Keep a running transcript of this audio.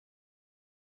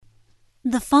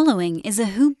The following is a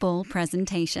Hoop Ball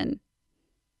presentation.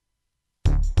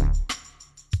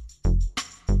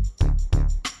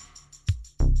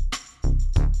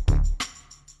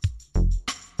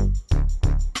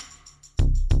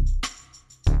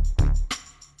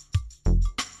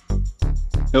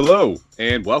 Hello,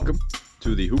 and welcome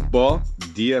to the Hoop Ball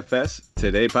DFS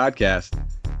Today podcast.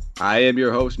 I am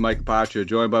your host, Mike Patra,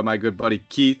 joined by my good buddy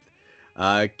Keith.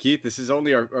 Keith, this is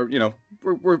only our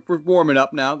we're warming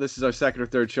up now. This is our second or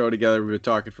third show together. We've been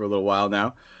talking for a little while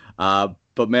now.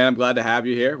 But man, I'm glad to have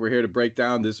you here. We're here to break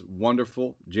down this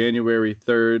wonderful January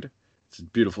 3rd. It's a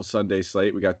beautiful Sunday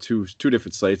slate. We got two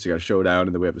different slates. We got a showdown,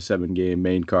 and then we have a 7-game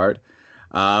main card.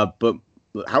 But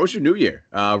how was your new year?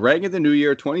 Right in the new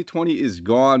year, 2020 is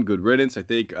gone. Good riddance. I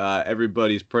think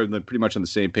everybody's pretty much on the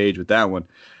same page with that one.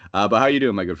 But how you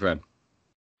doing, my good friend?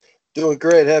 Doing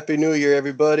great. Happy New Year,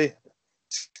 everybody.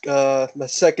 My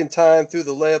second time through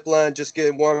the layup line, just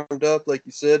getting warmed up, like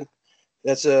you said.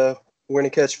 We're going to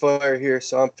catch fire here,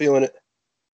 so I'm feeling it.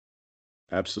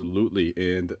 Absolutely,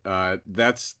 and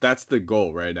that's the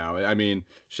goal right now. I mean,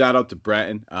 shout out to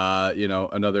Bratton.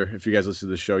 If you guys listen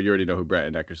to the show, you already know who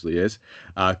Bratton Eckersley is.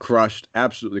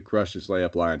 Absolutely crushed his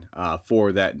layup line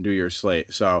for that New Year's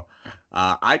slate. So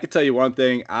I can tell you one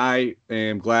thing: I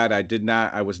am glad I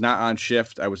was not on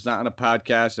shift. I was not on a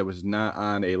podcast. I was not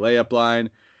on a layup line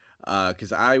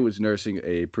because I was nursing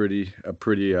a pretty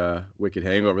wicked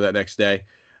hangover that next day.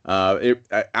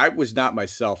 I was not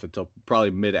myself until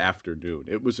probably mid-afternoon.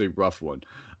 It was a rough one.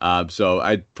 So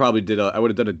I would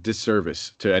have done a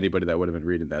disservice to anybody that would have been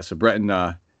reading that. So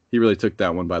Breton, he really took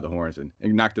that one by the horns and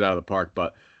knocked it out of the park.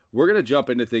 But we're going to jump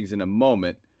into things in a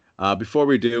moment. Before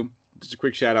we do, just a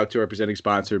quick shout out to our presenting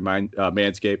sponsor,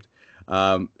 Manscaped.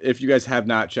 If you guys have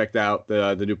not checked out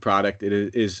the new product,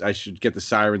 it is I should get the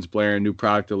sirens blaring, new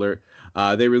product alert.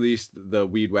 They released the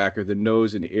Weed Whacker, the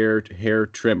nose and ear hair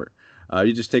trimmer.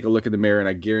 You just take a look in the mirror, and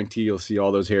I guarantee you'll see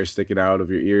all those hairs sticking out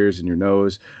of your ears and your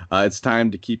nose. It's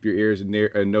time to keep your ears and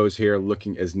nose hair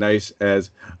looking as nice as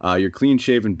your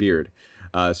clean-shaven beard.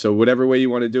 So whatever way you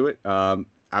want to do it,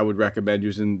 I would recommend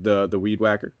using the Weed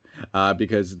Whacker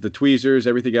because the tweezers,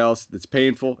 everything else, it's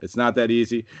painful. It's not that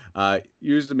easy.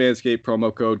 Use the Manscaped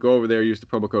promo code. Go over there. Use the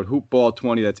promo code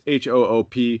HoopBall20. That's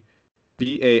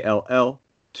HOOPBALL20.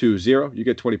 You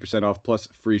get 20% off plus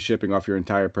free shipping off your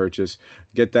entire purchase.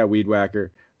 Get that Weed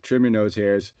Whacker, trim your nose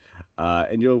hairs,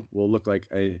 and will look like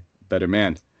a better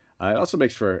man. It also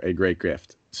makes for a great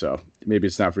gift. So maybe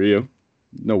it's not for you.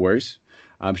 No worries.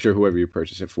 I'm sure whoever you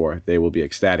purchase it for, they will be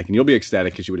ecstatic. And you'll be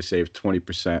ecstatic because you would have saved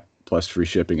 20% plus free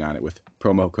shipping on it with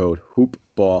promo code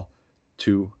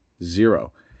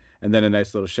HoopBall20. And then a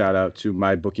nice little shout out to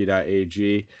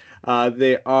mybookie.ag.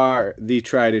 They are the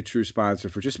tried and true sponsor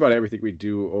for just about everything we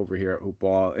do over here at Hoop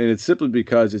Ball, and it's simply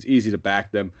because it's easy to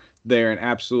back them. They're an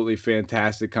absolutely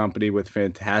fantastic company with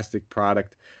fantastic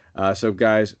product. So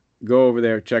guys, go over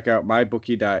there, check out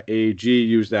mybookie.ag,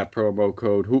 use that promo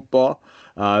code HoopBall.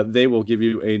 They will give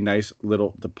you a nice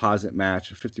little deposit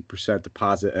match, a 50%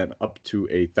 deposit and up to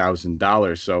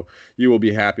 $1,000. So you will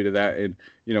be happy to that. And,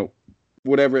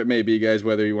 whatever it may be, guys,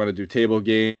 whether you want to do table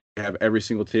game, have every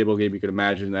single table game you can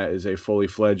imagine that is a fully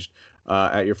fledged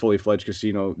at your fully fledged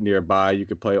casino nearby. You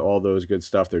could play all those good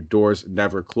stuff. Their doors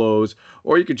never close,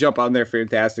 or you could jump on their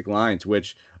fantastic lines,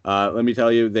 which let me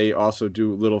tell you, they also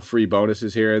do little free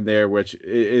bonuses here and there, which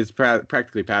is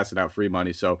practically passing out free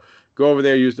money. So go over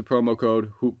there, use the promo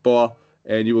code HoopBall,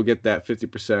 and you will get that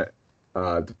 50%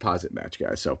 deposit match,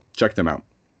 guys. So check them out.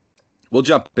 We'll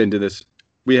jump into this.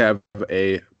 We have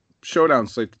a showdown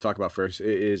slate to talk about first.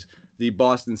 It is the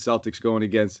Boston Celtics going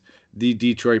against the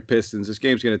Detroit Pistons. This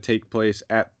game's going to take place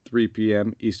at 3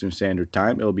 p.m. Eastern Standard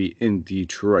Time. It'll be in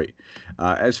Detroit.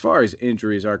 As far as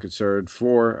injuries are concerned,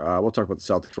 we'll talk about the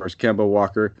Celtics first. Kemba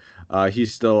Walker,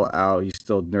 he's still out. He's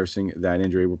still nursing that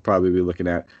injury. We'll probably be looking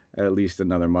at least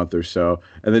another month or so.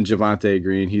 And then Javonte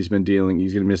Green, he's going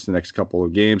to miss the next couple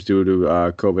of games due to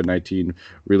COVID-19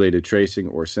 related tracing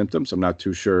or symptoms. I'm not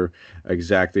too sure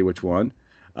exactly which one.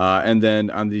 And then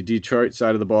on the Detroit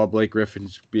side of the ball, Blake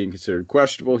Griffin's being considered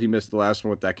questionable. He missed the last one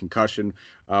with that concussion.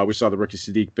 We saw the rookie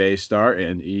Saddiq Bey start,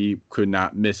 and he could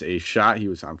not miss a shot. He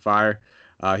was on fire.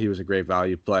 He was a great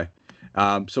value play.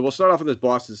 So we'll start off with this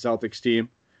Boston Celtics team.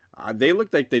 They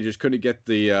looked like they just couldn't get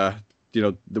the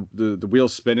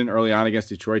wheels spinning early on against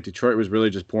Detroit. Detroit was really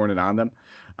just pouring it on them.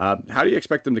 How do you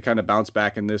expect them to kind of bounce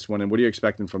back in this one, and what are you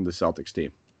expecting from the Celtics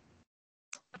team?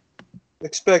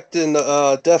 Expecting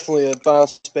definitely a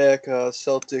bounce back.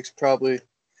 Celtics probably.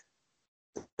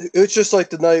 It's just like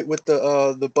the night with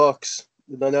the Bucks,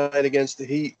 the night against the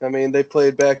Heat. I mean, they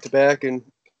played back to back, and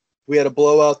we had a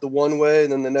blowout the one way,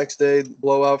 and then the next day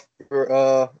blowout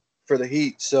for the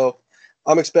Heat. So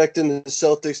I'm expecting the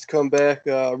Celtics to come back,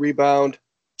 rebound.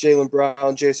 Jaylen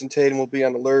Brown, Jason Tatum will be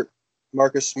on alert.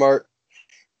 Marcus Smart.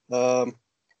 I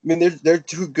mean, they're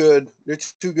too good. They're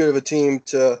too good of a team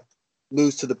to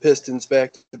lose to the Pistons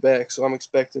back to back. So I'm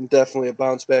expecting definitely a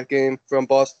bounce back game from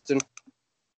Boston.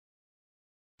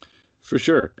 For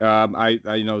sure. I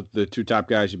the two top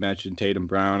guys you mentioned, Tatum,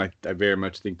 Brown. I very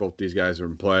much think both these guys are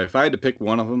in play. If I had to pick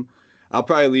one of them, I'll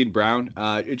probably lead Brown.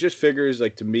 It just figures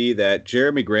like to me that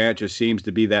Jeremy Grant just seems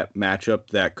to be that matchup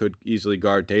that could easily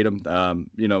guard Tatum.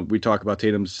 We talk about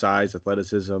Tatum's size,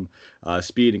 athleticism,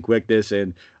 speed, and quickness,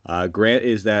 and Grant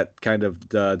is that kind of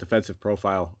defensive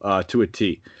profile to a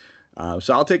T.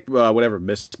 So I'll take whatever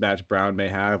mismatch Brown may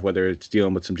have, whether it's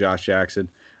dealing with some Josh Jackson,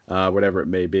 whatever it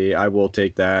may be. I will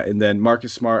take that. And then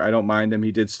Marcus Smart, I don't mind him.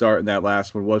 He did start in that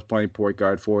last one, was playing point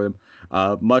guard for them.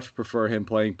 Much prefer him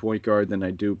playing point guard than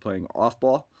I do playing off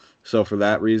ball. So for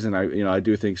that reason, I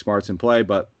do think Smart's in play.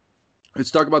 But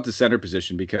let's talk about the center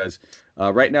position because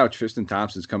right now Tristan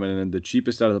Thompson's coming in the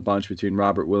cheapest out of the bunch between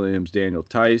Robert Williams, Daniel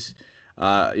Tice.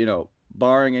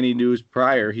 Barring any news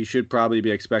prior, he should probably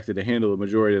be expected to handle the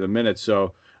majority of the minutes.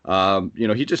 So,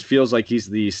 he just feels like he's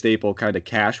the staple kind of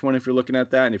cash one if you're looking at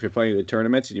that. And if you're playing the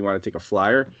tournaments and you want to take a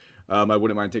flyer, I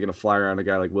wouldn't mind taking a flyer on a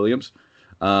guy like Williams.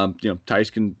 Tice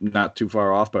can not too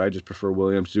far off, but I just prefer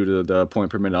Williams due to the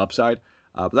point per minute upside.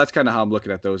 But that's kind of how I'm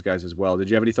looking at those guys as well. Did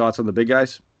you have any thoughts on the big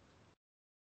guys?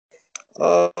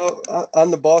 On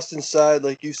the Boston side,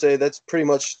 like you say, that's pretty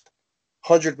much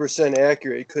 100%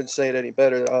 accurate. You couldn't say it any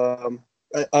better.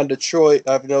 On Detroit,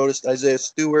 I've noticed Isaiah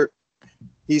Stewart.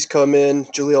 He's come in.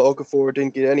 Jahlil Okafor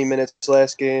didn't get any minutes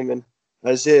last game, and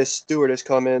Isaiah Stewart has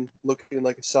come in looking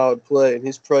like a solid play, and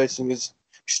his pricing is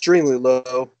extremely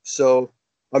low. So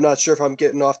I'm not sure if I'm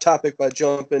getting off topic by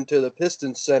jumping to the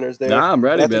Pistons centers there. Nah, I'm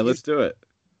ready, man. Let's do it.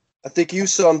 I think you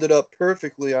summed it up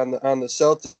perfectly on the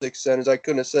Celtics centers. I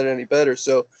couldn't have said it any better.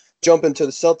 So jumping to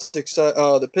the Celtics side,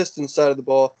 the Pistons side of the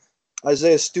ball,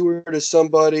 Isaiah Stewart is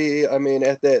somebody. I mean,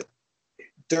 at that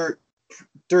dirt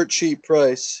cheap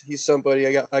price, he's somebody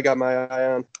I got my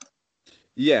eye on.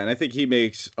 Yeah, and I think he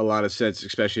makes a lot of sense,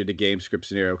 especially in the game script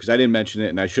scenario, because I didn't mention it,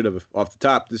 and I should have off the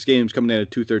top. This game's coming in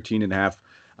at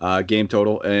 213.5 game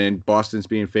total, and Boston's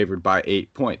being favored by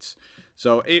 8 points.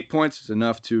 So 8 points is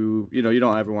enough to, you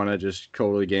don't ever want to just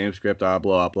totally game script, blah,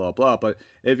 blah, blah. But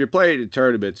if you're playing in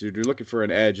tournaments, if you're looking for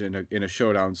an edge in a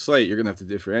showdown slate, you're going to have to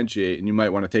differentiate, and you might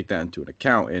want to take that into an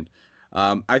account. And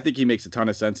I think he makes a ton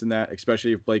of sense in that,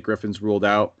 especially if Blake Griffin's ruled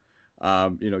out.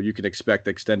 You can expect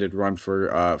extended run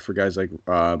for guys like,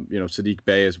 Saddiq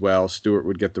Bey as well. Stewart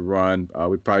would get the run.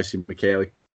 We'd probably see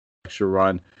Mikhailiuk extra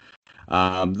run.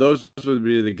 Those would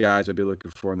be the guys I'd be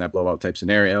looking for in that blowout type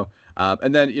scenario.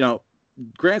 And then,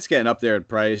 Grant's getting up there in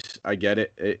price. I get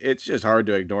it. It's just hard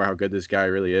to ignore how good this guy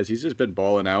really is. He's just been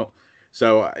balling out.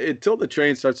 So until the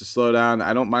train starts to slow down,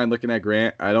 I don't mind looking at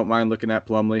Grant. I don't mind looking at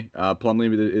Plumlee.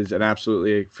 Plumlee is an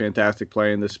absolutely fantastic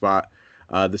play in this spot.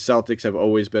 The Celtics have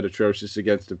always been atrocious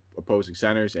against the opposing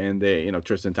centers, and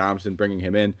Tristan Thompson bringing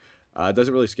him in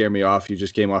doesn't really scare me off. He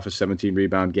just came off a 17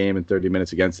 rebound game in 30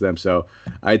 minutes against them, so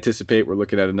I anticipate we're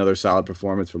looking at another solid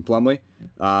performance from Plumlee.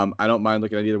 I don't mind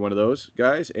looking at either one of those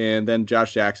guys, and then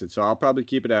Josh Jackson. So I'll probably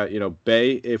keep it at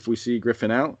Bey if we see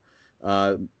Griffin out,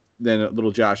 then a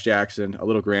little Josh Jackson, a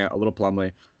little Grant, a little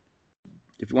Plumlee.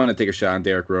 If you want to take a shot on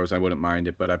Derrick Rose, I wouldn't mind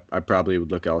it, but I probably would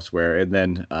look elsewhere. And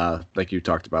then, like you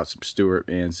talked about, some Stewart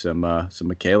and some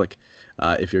Mikhailiuk,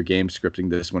 if you're game scripting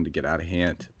this one to get out of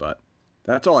hand. But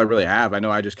that's all I really have. I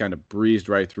know I just kind of breezed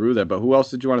right through that, but who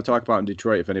else did you want to talk about in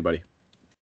Detroit, if anybody?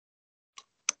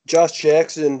 Josh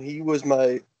Jackson,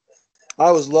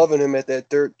 I was loving him at that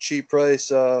dirt cheap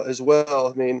price as well.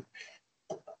 I mean,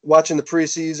 watching the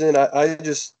preseason,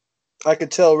 I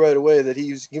could tell right away that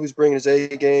he was bringing his A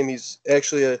game. He's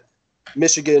actually a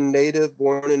Michigan native,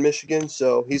 born in Michigan,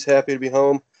 so he's happy to be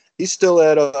home. He's still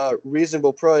at a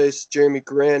reasonable price. Jeremy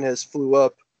Grant has flew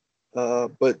up,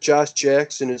 but Josh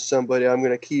Jackson is somebody I'm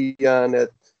going to key on at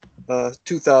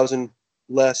 $2,000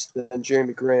 less than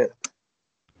Jeremy Grant.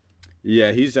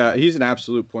 Yeah, he's an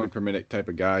absolute point per minute type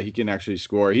of guy. He can actually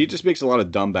score. He just makes a lot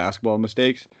of dumb basketball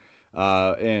mistakes,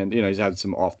 and he's had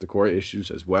some off the court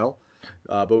issues as well.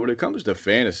 But when it comes to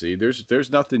fantasy,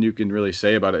 there's nothing you can really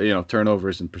say about it.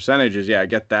 Turnovers and percentages. Yeah, I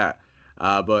get that.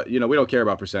 But we don't care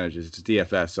about percentages. It's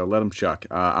DFS, so let them chuck.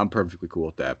 I'm perfectly cool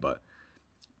with that. But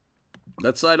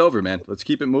let's slide over, man. Let's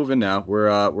keep it moving now.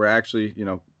 We're actually,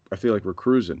 I feel like we're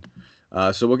cruising.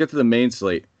 So we'll get to the main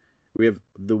slate. We have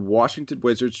the Washington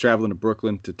Wizards traveling to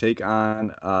Brooklyn to take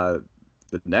on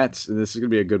the Nets, and this is gonna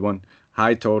be a good one.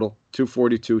 High total.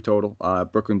 242 total.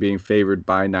 Brooklyn being favored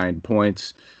by 9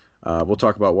 points. We'll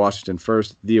talk about Washington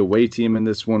first. The away team in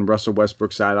this one, Russell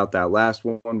Westbrook side out that last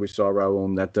one. We saw Raul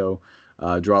Neto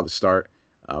draw the start.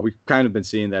 We've kind of been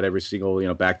seeing that every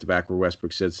single, back-to-back where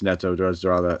Westbrook sits. Neto does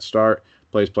draw that start,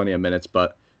 plays plenty of minutes,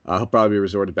 but he'll probably be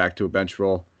resorted back to a bench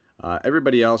role.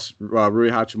 Everybody else, Rui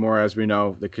Hachimura, as we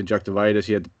know, the conjunctivitis.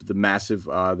 He had the massive,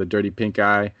 the dirty pink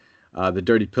eye, the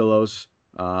dirty pillows,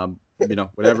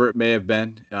 whatever it may have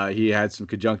been. He had some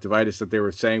conjunctivitis that they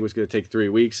were saying was going to take 3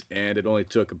 weeks, and it only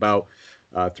took about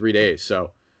 3 days.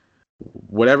 So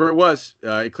whatever it was,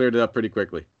 it cleared it up pretty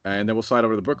quickly. And then we'll slide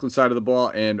over to the Brooklyn side of the ball.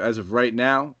 And as of right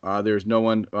now, there's no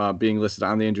one being listed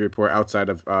on the injury report outside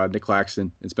of Nick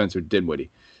Claxton and Spencer Dinwiddie.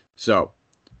 So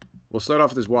we'll start off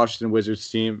with this Washington Wizards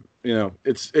team.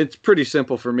 It's pretty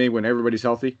simple for me when everybody's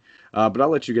healthy, but I'll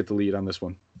let you get the lead on this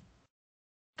one.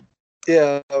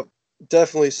 Yeah,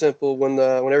 definitely simple when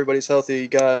everybody's healthy. You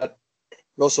got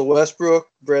Russell Westbrook,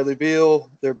 Bradley Beal.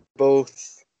 Their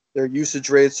usage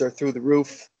rates are through the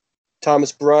roof.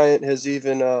 Thomas Bryant has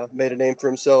even made a name for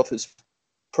himself. His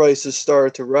price has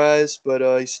started to rise,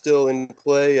 but he's still in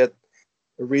play at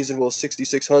a reasonable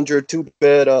 $6,600. Too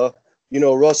bad,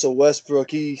 Russell Westbrook.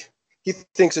 He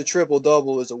thinks a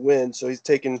triple-double is a win, so he's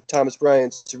taking Thomas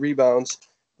Bryant's rebounds.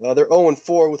 They're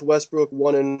 0-4 with Westbrook,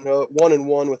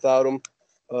 1-1 without him.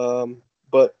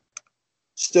 But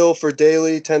still for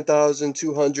daily,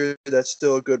 $10,200, that's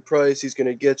still a good price. He's going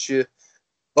to get you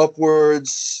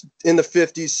upwards in the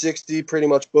 50s, 60, pretty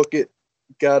much book it.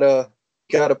 Gotta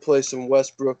play some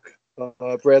Westbrook,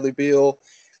 Bradley Beal.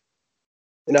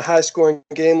 In a high-scoring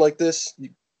game like this,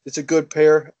 it's a good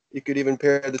pair. You could even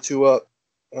pair the two up.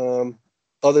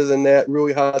 Other than that,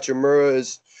 Rui Hachimura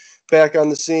is back on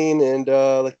the scene, and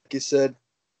like you said,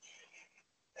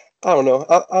 I don't know.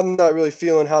 I'm not really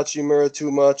feeling Hachimura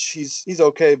too much. He's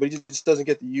okay, but he just doesn't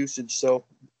get the usage. So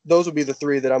those would be the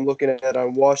three that I'm looking at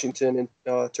on Washington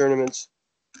and tournaments.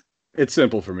 It's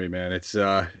simple for me, man. It's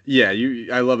I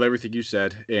love everything you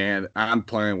said, and I'm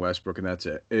playing Westbrook, and that's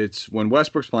it. It's when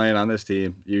Westbrook's playing on this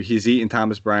team, he's eating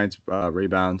Thomas Bryant's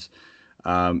rebounds.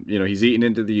 He's eating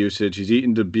into the usage. He's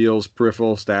eating into Beal's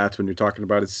peripheral stats when you're talking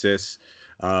about assists.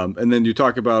 And then you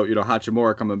talk about,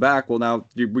 Hachimura coming back. Well, now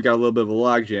we got a little bit of a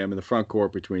logjam in the front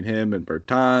court between him and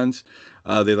Bertans.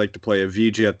 They like to play a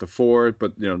VJ at the 4,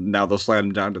 but, now they'll slide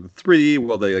him down to the 3.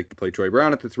 Well, they like to play Troy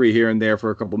Brown at the 3 here and there for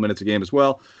a couple minutes a game as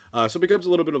well. So it becomes a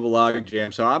little bit of a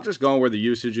logjam. So I'm just going where the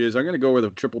usage is. I'm going to go where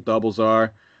the triple doubles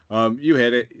are. You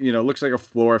hit it. Looks like a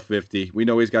floor of 50. We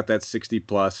know he's got that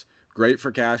 60+. Great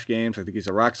for cash games. I think he's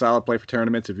a rock-solid play for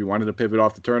tournaments. If you wanted to pivot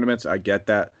off the tournaments, I get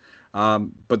that.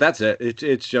 But that's it.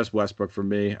 It's just Westbrook for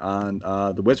me on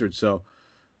the Wizards. So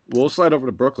we'll slide over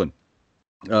to Brooklyn.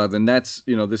 The Nets,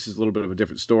 this is a little bit of a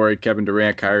different story. Kevin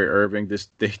Durant, Kyrie Irving,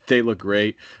 they look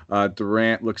great.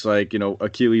 Durant looks like,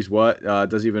 Achilles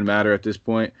doesn't even matter at this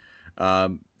point.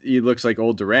 He looks like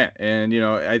old Durant. And,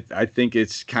 I think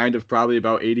it's kind of probably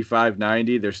about 85,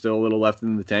 90. There's still a little left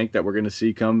in the tank that we're going to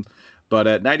see come. But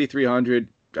at 9,300,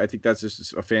 I think that's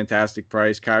just a fantastic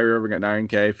price. Kyrie Irving at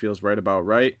 9K feels right about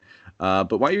right.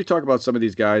 But why don't you talk about some of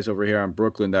these guys over here on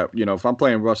Brooklyn that, if I'm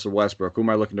playing Russell Westbrook, who am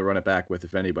I looking to run it back with,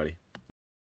 if anybody?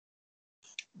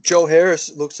 Joe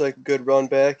Harris looks like a good run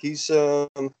back. He's earning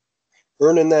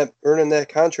that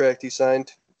contract he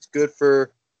signed. It's good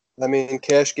for,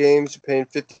 cash games. You're paying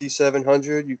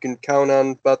 $5,700. You can count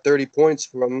on about 30 points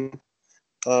from him.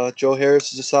 Joe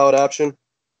Harris is a solid option.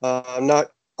 I'm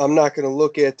not going to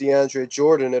look at DeAndre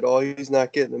Jordan at all. He's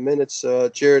not getting the minutes.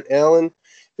 Jarrett Allen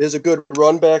is a good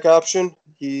run back option.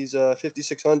 He's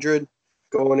 5,600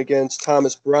 going against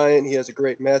Thomas Bryant. He has a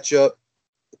great matchup.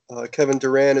 Kevin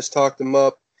Durant has talked him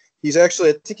up. He's actually,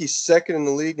 I think he's second in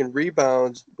the league in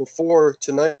rebounds before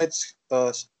tonight's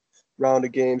round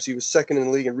of games. He was second in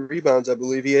the league in rebounds, I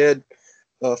believe. He had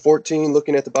 14,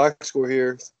 looking at the box score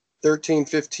here, 13,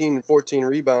 15, and 14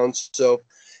 rebounds. So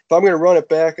if I'm going to run it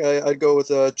back, I'd go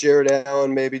with Jarrett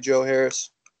Allen, maybe Joe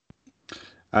Harris.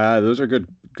 Those are good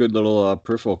little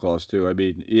peripheral calls too.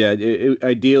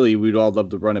 Ideally we'd all love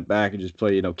to run it back and just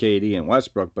play, KD and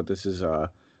Westbrook, but this is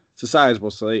it's a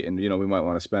sizable slate, and we might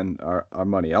want to spend our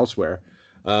money elsewhere.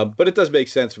 But it does make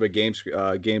sense from a game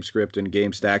script and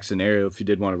game stack scenario. If you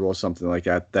did want to roll something like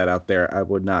that out there, I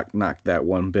would not knock that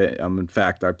one bit. In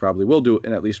fact, I probably will do it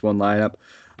in at least one lineup.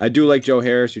 I do like Joe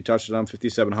Harris. You touched on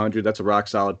 5,700. That's a rock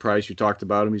solid price. You talked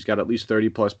about him. He's got at least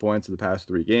 30+ points in the past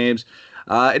 3 games.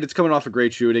 And it's coming off a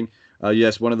great shooting.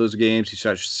 Yes, one of those games, he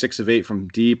shot 6 of 8 from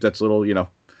deep. That's a little,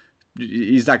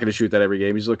 he's not going to shoot that every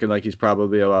game. He's looking like he's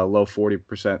probably a low 40%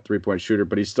 3-point shooter,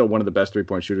 but he's still one of the best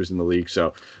 3-point shooters in the league.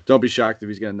 So don't be shocked if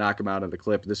he's going to knock him out of the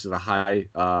clip. This is a high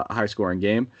scoring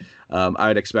game. I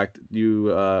would expect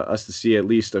us to see at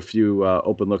least a few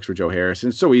open looks for Joe Harris.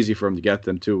 And it's so easy for him to get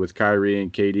them too, with Kyrie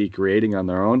and KD creating on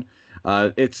their own.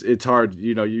 It's hard.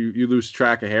 You lose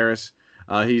track of Harris.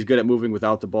 He's good at moving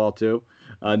without the ball too.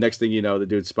 Next thing you know, the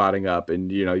dude's spotting up,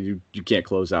 and you can't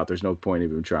close out. There's no point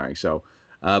even trying. So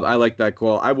I like that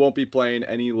call. I won't be playing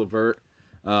any LeVert.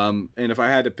 And if I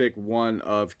had to pick one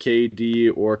of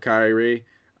KD or Kyrie,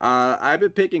 I've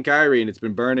been picking Kyrie, and it's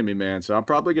been burning me, man. So I'm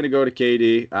probably going to go to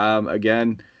KD.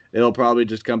 Again, it'll probably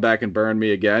just come back and burn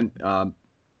me again.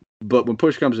 But when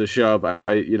push comes to shove,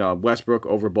 Westbrook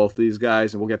over both these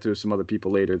guys, and we'll get to some other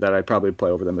people later that I'd probably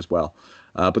play over them as well.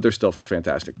 But they're still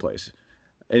fantastic plays.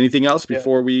 Anything else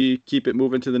before we keep it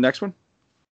moving to the next one?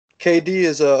 KD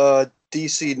is a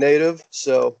DC native,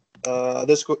 so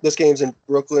this game's in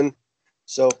Brooklyn,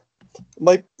 so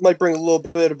might bring a little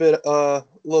bit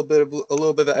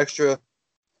of extra.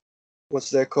 What's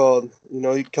that called? He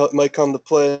might come to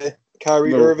play.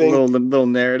 Kyrie Irving, little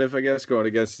narrative, I guess, going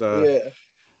against. I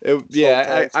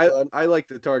like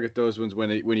to target those ones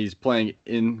when he's playing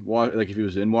like if he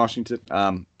was in Washington.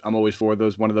 I'm always for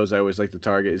those. One of those I always like to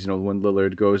target is when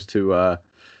Lillard goes to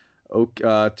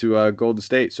Golden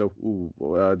State. So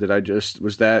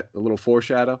was that a little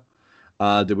foreshadow?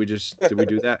 Did we do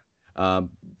that?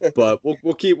 But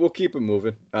we'll keep it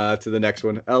moving to the next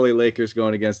one. LA Lakers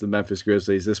going against the Memphis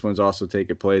Grizzlies. This one's also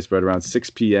taking place right around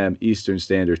 6 p.m. Eastern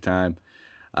Standard Time.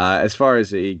 As far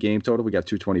as a game total, we got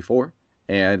 224.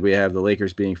 And we have the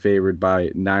Lakers being favored by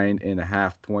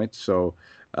 9.5 points. So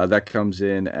that comes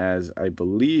in as, I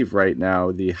believe right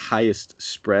now, the highest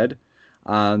spread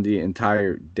on the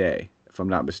entire day, if I'm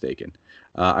not mistaken.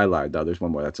 I lied, though. There's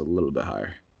one more that's a little bit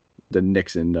higher. The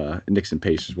Knicks and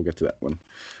Pacers. We'll get to that one.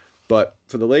 But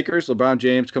for the Lakers, LeBron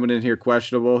James coming in here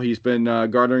questionable. He's been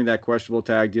garnering that questionable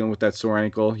tag, dealing with that sore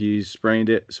ankle. He's sprained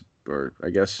it.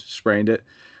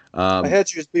 I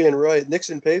had you as being right. Knicks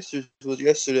and Pacers was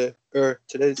yesterday or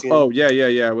today's game. Oh, yeah.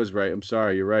 I was right. I'm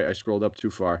sorry. You're right. I scrolled up too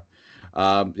far. It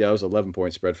was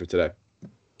 11-point spread for today.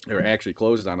 Or actually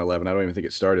closed on 11. I don't even think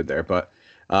it started there. But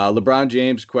LeBron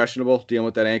James, questionable, dealing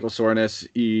with that ankle soreness.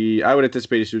 I would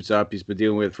anticipate he suits up. He's been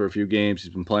dealing with it for a few games.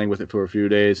 He's been playing with it for a few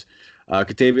days.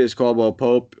 Kentavious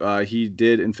Caldwell-Pope, he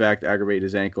did, in fact, aggravate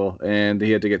his ankle, and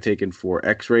he had to get taken for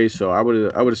x-rays. So I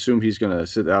would assume he's going to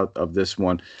sit out of this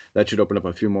one. That should open up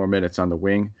a few more minutes on the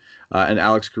wing. And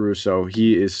Alex Caruso,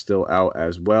 he is still out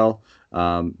as well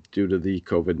due to the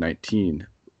COVID-19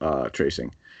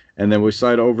 tracing. And then we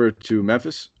slide over to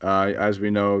Memphis. As we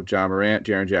know, John Morant,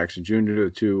 Jaren Jackson Jr., the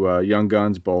two young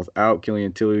guns, both out.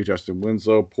 Killian Tilly, Justin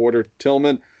Winslow, Porter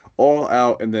Tillman, all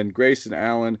out. And then Grayson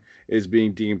Allen is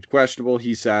being deemed questionable.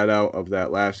 He sat out of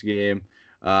that last game.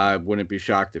 Wouldn't be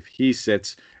shocked if he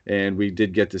sits. And we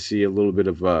did get to see a little bit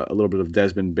of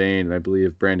Desmond Bane, and I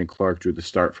believe Brandon Clark drew the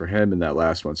start for him in that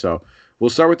last one. So we'll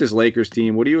start with this Lakers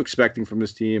team. What are you expecting from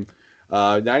this team?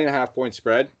 9.5-point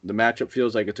spread. The matchup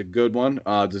feels like it's a good one.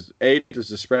 Does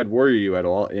the spread worry you at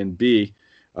all? And B,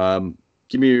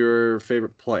 give me your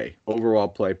favorite overall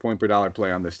play, point per dollar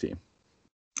play on this team.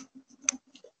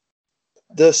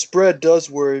 The spread does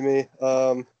worry me.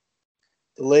 The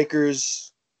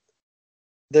Lakers,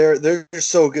 they're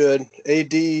so good.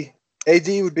 AD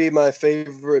would be my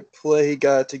favorite play. He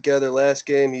got together last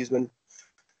game. He's been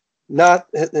not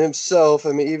himself.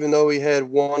 I mean, even though he had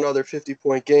one other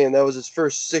 50-point game, that was his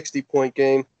first 60-point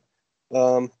game.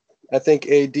 I think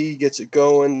AD gets it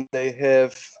going. They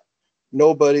have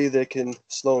nobody that can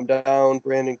slow him down.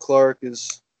 Brandon Clark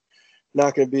is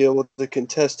not going to be able to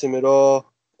contest him at all.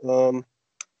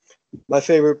 My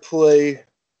favorite play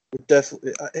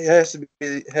definitely has to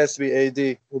be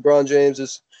AD. LeBron James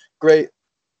is great.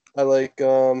 I like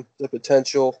the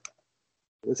potential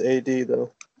with AD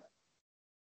though.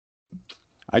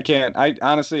 I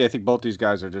honestly think both these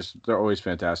guys they're always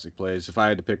fantastic plays. If I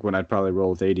had to pick one, I'd probably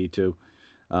roll with AD too.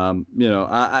 The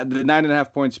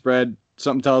 9.5-point spread,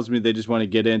 something tells me they just want to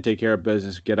get in, take care of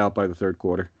business, get out by the third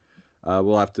quarter.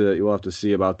 We'll have to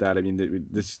see about that. I mean,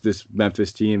 this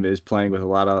Memphis team is playing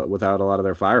without a lot of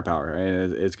their firepower,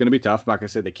 and it's going to be tough. Like I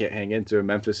said, they can't hang into it.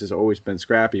 Memphis has always been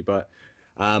scrappy, but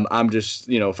I'm just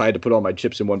if I had to put all my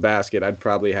chips in one basket, I'd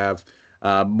probably have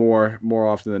more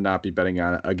often than not be betting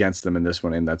against them in this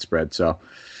one in that spread. So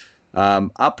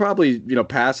I'll probably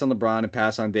pass on LeBron and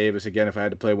pass on Davis again. If I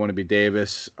had to play one, it'd be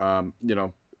Davis.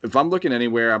 if I'm looking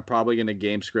anywhere, I'm probably going to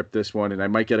game script this one, and I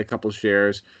might get a couple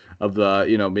shares of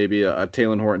the, maybe a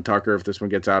Taylor Horton Tucker if this one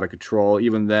gets out of control.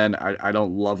 Even then, I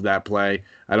don't love that play.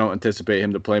 I don't anticipate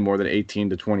him to play more than 18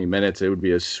 to 20 minutes. It would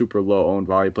be a super low owned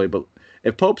value play. But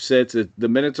if Pope sits, the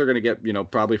minutes are going to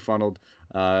get, probably funneled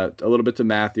a little bit to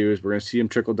Matthews. We're going to see him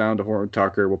trickle down to Horton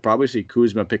Tucker. We'll probably see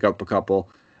Kuzma pick up a couple.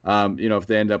 If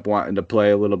they end up wanting to play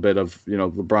a little bit of,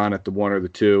 LeBron at the 1 or the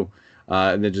 2,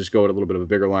 and then just go with a little bit of a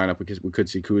bigger lineup, because we could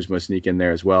see Kuzma sneak in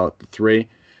there as well at the 3.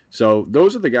 So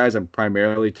those are the guys I'm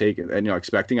primarily taking and,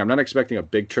 expecting. I'm not expecting a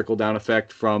big trickle down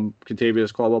effect from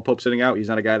Kentavious Caldwell-Pope sitting out. He's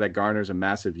not a guy that garners a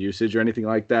massive usage or anything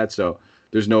like that. So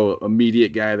there's no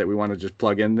immediate guy that we want to just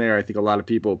plug in there. I think a lot of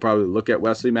people will probably look at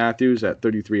Wesley Matthews at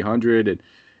 3,300, and,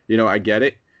 I get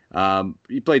it.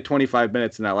 He played 25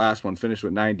 minutes in that last one, finished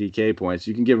with 9 DK points.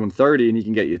 You can give him 30 and he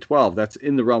can get you 12. That's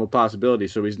in the realm of possibility.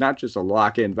 So he's not just a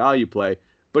lock-in value play,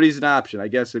 but he's an option. I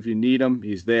guess if you need him,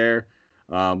 he's there.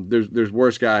 There's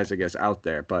worse guys, I guess, out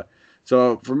there. But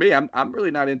so for me, I'm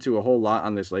really not into a whole lot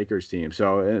on this Lakers team.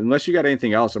 So unless you got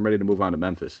anything else, I'm ready to move on to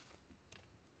Memphis.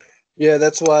 Yeah,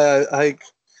 that's why I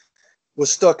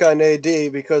was stuck on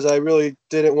AD, because I really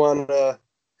didn't want to.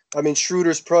 I mean,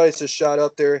 Schroeder's price has shot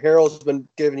up there. Harold's been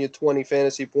giving you 20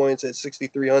 fantasy points at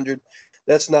 6,300.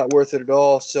 That's not worth it at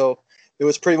all. So it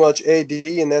was pretty much AD,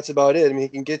 and that's about it. I mean, he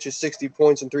can get you 60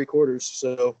 points in 3 quarters.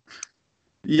 So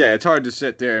yeah, it's hard to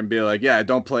sit there and be like, yeah,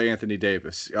 don't play Anthony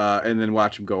Davis, and then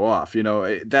watch him go off.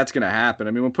 That's going to happen.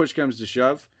 I mean, when push comes to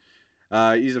shove,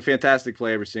 he's a fantastic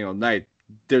play every single night.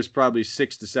 There's probably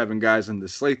 6 to 7 guys on the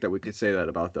slate that we could say that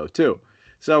about, though, too.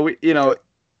 So,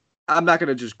 I'm not going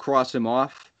to just cross him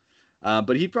off.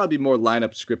 But he'd probably be more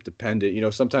lineup script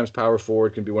dependent. Sometimes power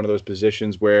forward can be one of those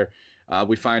positions where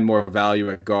we find more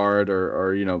value at guard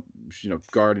or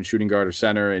guard and shooting guard or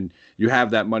center, and you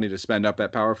have that money to spend up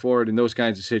at power forward. In those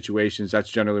kinds of situations, that's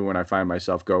generally when I find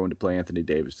myself going to play Anthony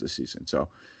Davis this season. So,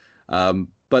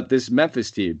 but this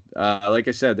Memphis team, like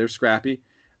I said, they're scrappy.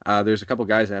 There's a couple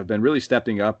guys that have been really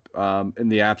stepping up in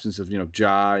the absence of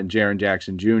Ja and Jaren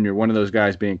Jackson Jr. One of those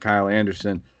guys being Kyle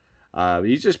Anderson.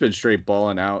 He's just been straight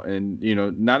balling out, and,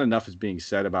 not enough is being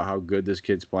said about how good this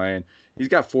kid's playing. He's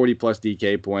got 40-plus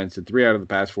DK points in 3 out of the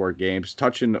past 4 games,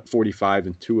 touching 45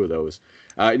 in 2 of those.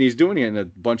 And he's doing it in a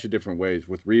bunch of different ways,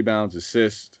 with rebounds,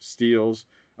 assists, steals,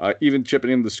 even chipping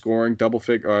in the scoring, double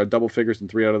figures in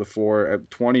 3 out of the 4,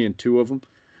 at 20 in 2 of them.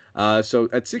 So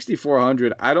at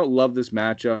 6,400, I don't love this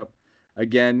matchup.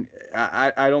 Again,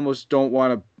 I almost don't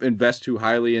want to invest too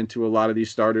highly into a lot of these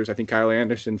starters. I think Kyle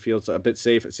Anderson feels a bit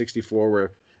safe at 64,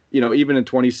 where, even in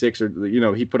 26 or,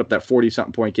 he put up that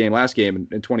 40-something point game last game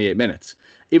in 28 minutes.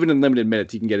 Even in limited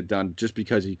minutes, he can get it done just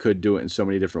because he could do it in so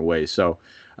many different ways. So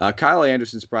Kyle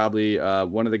Anderson's probably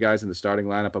one of the guys in the starting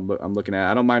lineup I'm looking at.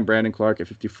 I don't mind Brandon Clark at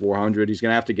 5,400. He's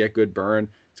going to have to get good burn.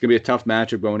 It's going to be a tough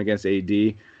matchup going against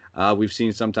AD. We've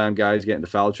seen sometimes guys get into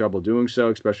foul trouble doing so,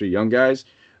 especially young guys.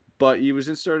 But he was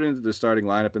inserted into the starting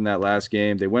lineup in that last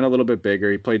game. They went a little bit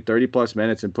bigger. He played 30-plus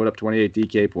minutes and put up 28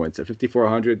 DK points. At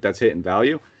 5,400, that's hitting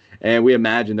value. And we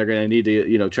imagine they're going to need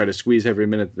to, try to squeeze every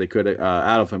minute that they could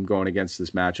out of him going against this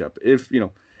matchup,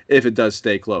 if it does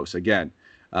stay close again.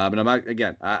 But I'm not,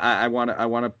 again, I want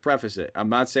to preface it. I'm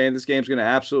not saying this game's going to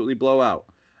absolutely blow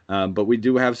out. But we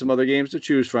do have some other games to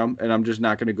choose from, and I'm just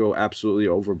not going to go absolutely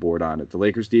overboard on it. The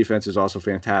Lakers defense is also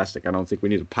fantastic. I don't think we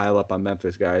need to pile up on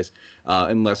Memphis guys,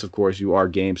 unless, of course, you are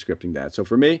game scripting that. So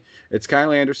for me, it's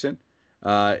Kyle Anderson.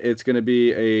 It's going to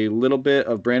be a little bit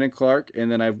of Brandon Clark,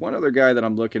 and then I have one other guy that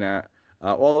I'm looking at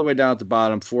all the way down at the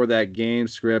bottom for that game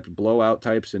script blowout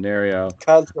type scenario.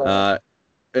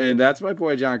 And that's my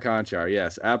boy John Konchar.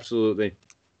 Yes, absolutely.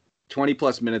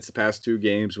 20-plus minutes the past 2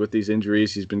 games. With these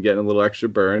injuries, he's been getting a little extra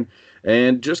burn.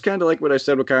 And just kind of like what I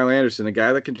said with Kyle Anderson, a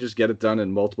guy that can just get it done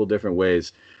in multiple different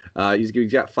ways. He's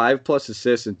got 5-plus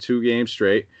assists in 2 games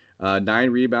straight, 9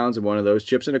 rebounds in one of those,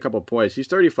 chips in a couple points. He's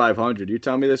 3,500. You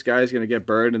tell me this guy's going to get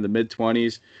burned in the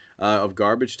mid-20s of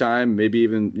garbage time, maybe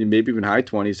even high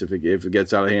 20s if it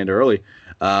gets out of hand early.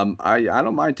 I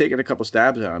don't mind taking a couple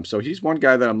stabs at him. So he's one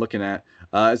guy that I'm looking at.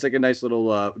 It's like a nice little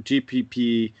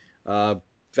GPP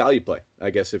value play, I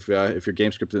guess, if you're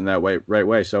game scripted in that right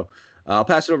way. So I'll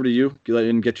pass it over to you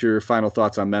and get your final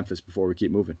thoughts on Memphis before we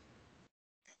keep moving.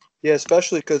 Yeah,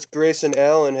 especially because Grayson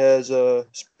Allen has a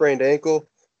sprained ankle.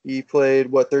 He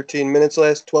played 12 minutes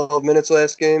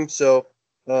last game. So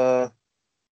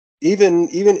even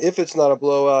if it's not a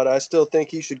blowout, I still think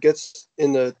he should get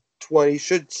in the 20.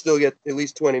 Should still get at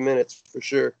least 20 minutes for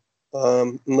sure.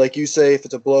 And like you say, if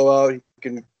it's a blowout, he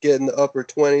can get in the upper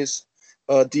 20s.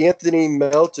 D'Anthony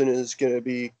Melton is going to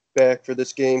be back for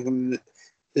this game, who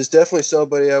is definitely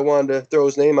somebody I wanted to throw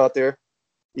his name out there.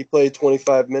 He played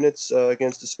 25 minutes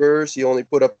against the Spurs. He only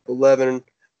put up 11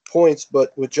 points,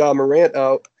 but with Ja Morant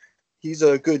out, he's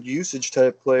a good usage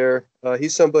type player.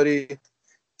 He's somebody, if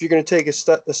you're going to take a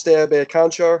stab at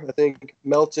Konchar, I think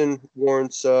Melton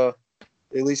warrants at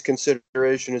least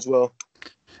consideration as well.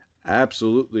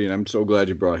 Absolutely, and I'm so glad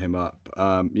you brought him up.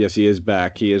 Yes, he is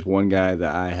back. He is one guy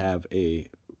that I have a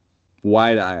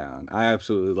wide eye on. I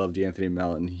absolutely love D'Anthony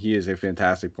Melton. He is a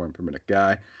fantastic point per minute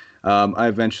guy. I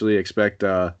eventually expect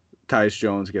Tyus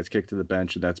Jones gets kicked to the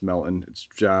bench, and that's Melton's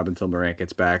job until Morant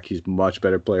gets back. He's a much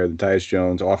better player than Tyus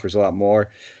Jones, offers a lot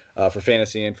more for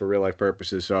fantasy and for real life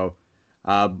purposes. So,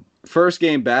 first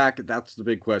game back, that's the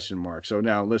big question mark. So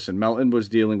now, listen, Melton was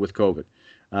dealing with COVID.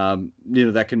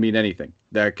 That can mean anything.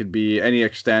 That could be any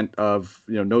extent of,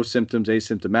 no symptoms,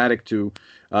 asymptomatic to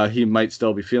he might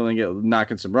still be feeling it,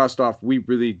 knocking some rust off. We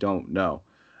really don't know.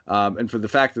 And for the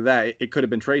fact of that, it could have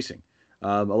been tracing.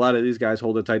 A lot of these guys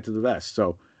hold it tight to the vest.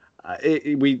 So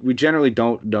we generally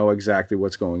don't know exactly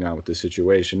what's going on with this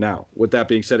situation. Now, with that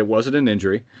being said, it wasn't an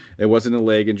injury. It wasn't a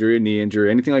leg injury, a knee injury,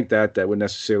 anything like that would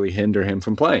necessarily hinder him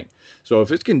from playing. So if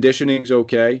his conditioning's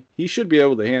okay, he should be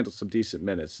able to handle some decent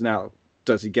minutes. Now,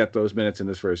 does he get those minutes in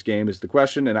this first game is the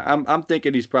question. And I'm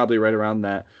thinking he's probably right around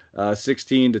that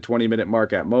 16 to 20 minute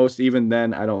mark at most. Even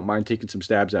then, I don't mind taking some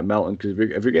stabs at Melton because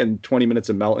if you're getting 20 minutes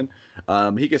of Melton,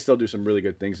 he can still do some really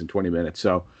good things in 20 minutes.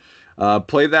 So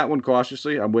play that one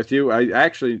cautiously. I'm with you. I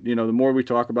actually, the more we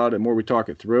talk about it, the more we talk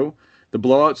it through. The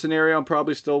blowout scenario, I'm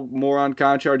probably still more on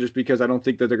Konchar just because I don't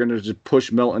think that they're going to just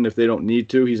push Melton if they don't need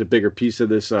to. He's a bigger piece of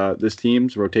this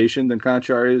team's rotation than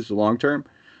Konchar is long term.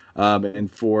 And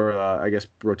for, I guess,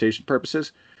 rotation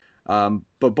purposes. But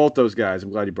both those guys, I'm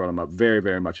glad you brought them up, very,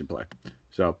 very much in play.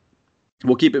 So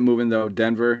we'll keep it moving, though.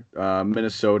 Denver,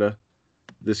 Minnesota,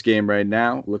 this game right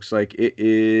now looks like it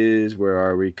is, where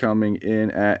are we, coming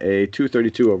in at a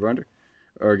 232 over-under,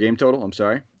 or game total, I'm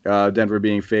sorry. Denver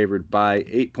being favored by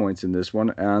 8 points in this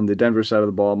one. On the Denver side of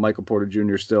the ball, Michael Porter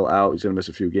Jr. still out. He's going to miss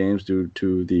a few games due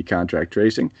to the contract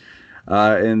tracing.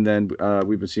 And then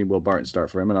we've been seeing Will Barton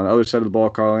start for him. And on the other side of the ball,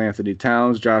 Karl-Anthony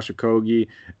Towns, Josh Okogie,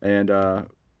 and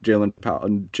Jalen Powell,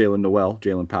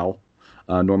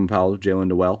 Norman Powell, Jalen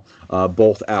Noel,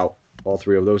 both out. All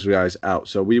three of those guys out.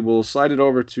 So we will slide it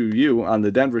over to you on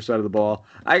the Denver side of the ball.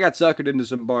 I got suckered into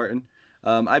some Barton.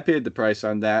 I paid the price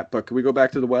on that, but can we go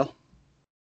back to the well?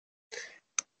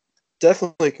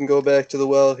 Definitely can go back to the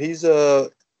well. He's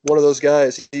one of those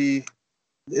guys. He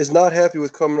is not happy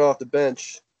with coming off the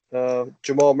bench.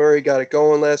 Jamal Murray got it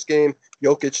going last game.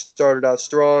 Jokic started out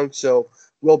strong, so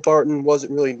Will Barton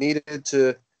wasn't really needed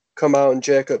to come out and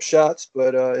jack up shots.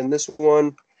 But in this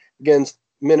one against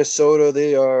Minnesota,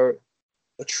 they are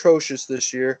atrocious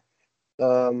this year.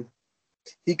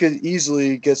 He could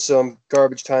easily get some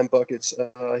garbage time buckets.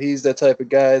 He's that type of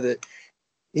guy that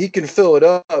he can fill it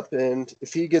up, and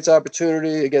if he gets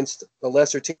opportunity against a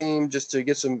lesser team just to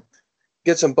get some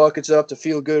buckets up to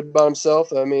feel good about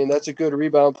himself, I mean, that's a good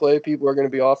rebound play. People are going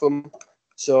to be off him.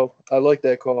 So I like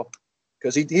that call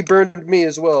because he burned me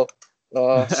as well.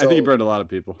 I think he burned a lot of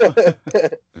people.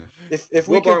 if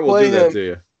we can play him, that to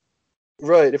you.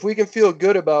 Right, if we can feel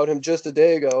good about him just a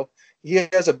day ago, he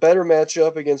has a better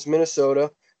matchup against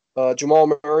Minnesota.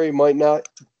 Jamal Murray might not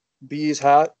be as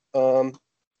hot.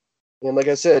 And like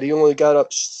I said, he only got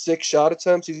up 6 shot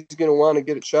attempts. He's going to want to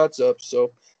get shots up.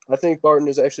 So I think Barton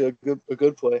is actually a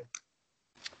good play.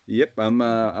 Yep, I'm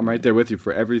right there with you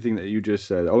for everything that you just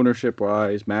said. Ownership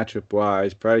wise, matchup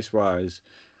wise, price wise,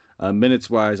 minutes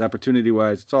wise, opportunity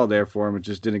wise, it's all there for him. It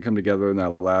just didn't come together in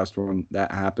that last one.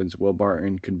 That happens. Will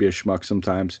Barton can be a schmuck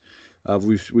sometimes.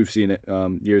 We've seen it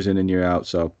years in and year out.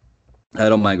 So I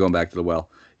don't mind going back to the well.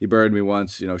 He burned me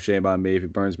once. Shame on me if he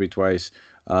burns me twice.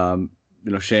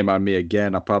 Shame on me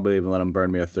again. I'll probably even let him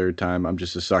burn me a third time. I'm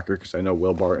just a sucker because I know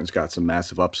Will Barton's got some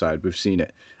massive upside. We've seen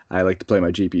it. I like to play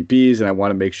my GPPs, and I want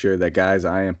to make sure that guys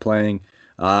I am playing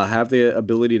have the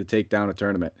ability to take down a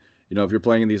tournament. If you're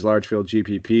playing in these large field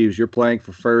GPPs, you're playing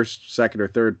for first, second, or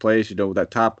third place. With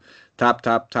that top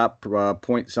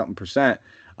point something percent.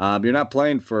 You're not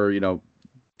playing for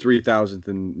 3,000th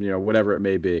and whatever it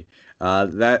may be.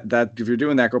 That if you're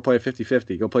doing that, go play a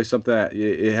 50-50. Go play something that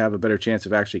you have a better chance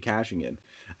of actually cashing in,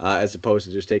 as opposed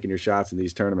to just taking your shots in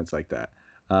these tournaments like that.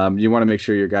 You want to make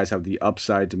sure your guys have the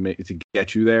upside to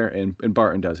get you there, and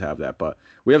Barton does have that. But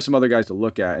we have some other guys to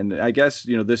look at, and I guess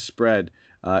this spread,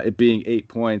 it being 8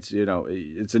 points,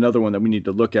 it's another one that we need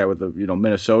to look at with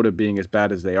Minnesota being as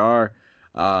bad as they are,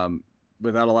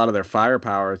 without a lot of their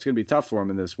firepower. It's going to be tough for them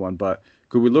in this one, but.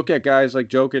 Could we look at guys like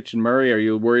Jokic and Murray? Are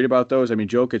you worried about those? I mean,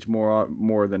 Jokic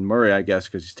more than Murray, I guess,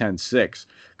 because he's 10-6.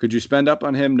 Could you spend up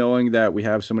on him knowing that we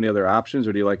have so many other options,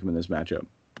 or do you like him in this matchup?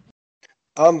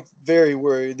 I'm very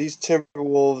worried. These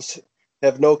Timberwolves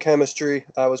have no chemistry.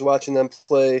 I was watching them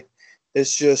play.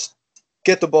 It's just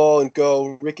get the ball and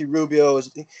go. Ricky Rubio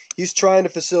he's trying to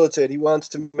facilitate. He wants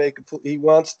to make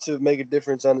a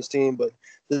difference on this team, but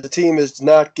the team is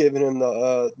not giving him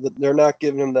they're not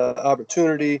giving him the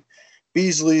opportunity.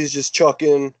 Beasley's just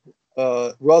chucking.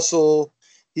 Russell,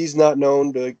 he's not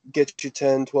known to get you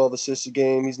 10, 12 assists a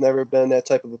game. He's never been that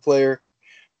type of a player.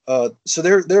 So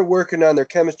they're working on their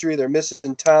chemistry. They're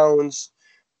missing Towns.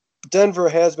 Denver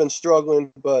has been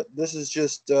struggling, but this is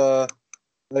just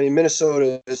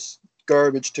Minnesota is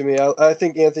garbage to me. I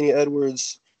think Anthony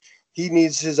Edwards, he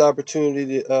needs his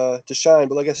opportunity to shine.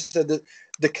 But like I said,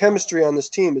 the chemistry on this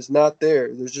team is not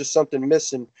there. There's just something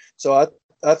missing. So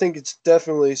I think it's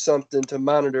definitely something to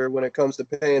monitor when it comes to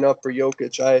paying up for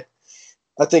Jokic.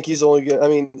 I think he's only going to – I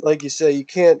mean, like you say, you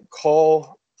can't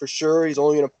call for sure he's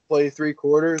only going to play 3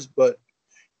 quarters. But,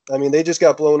 I mean, they just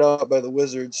got blown out by the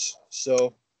Wizards.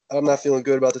 So I'm not feeling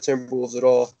good about the Timberwolves at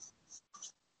all.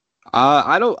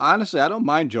 I don't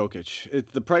mind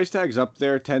Jokic. The price tag's up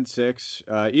there,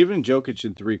 10-6. Even Jokic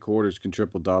in 3 quarters can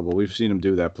triple double. We've seen him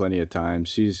do that plenty of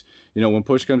times. He's, when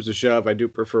push comes to shove, I do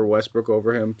prefer Westbrook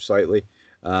over him slightly.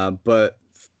 But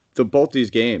both these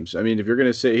games, I mean, if you're going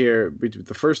to sit here,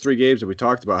 the first 3 games that we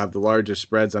talked about have the largest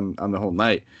spreads on the whole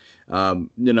night.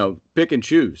 Pick and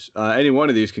choose. Any one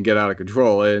of these can get out of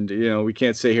control, and we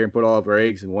can't sit here and put all of our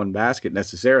eggs in one basket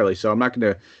necessarily. So I'm not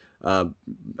going to. I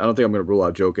don't think I'm going to rule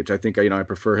out Jokic. I think I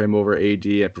prefer him over AD.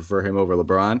 I prefer him over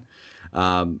LeBron.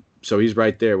 So he's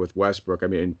right there with Westbrook. I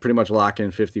mean, pretty much lock in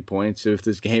 50 points. If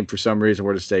this game for some reason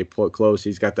were to stay close,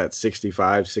 he's got that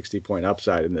 65, 60-point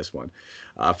upside in this one.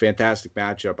 Fantastic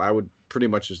matchup. I would pretty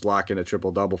much just lock in a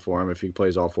triple-double for him if he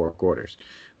plays all 4 quarters.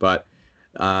 But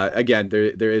again,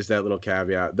 there is that little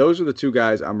caveat. Those are the 2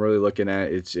 guys I'm really looking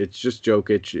at. It's just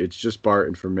Jokic. It's just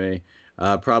Barton for me.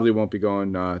 Probably won't be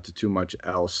going to too much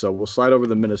else. So we'll slide over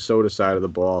the Minnesota side of the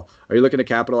ball. Are you looking to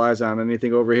capitalize on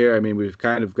anything over here? I mean, we've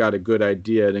kind of got a good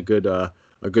idea and a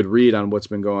good read on what's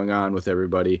been going on with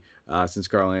everybody since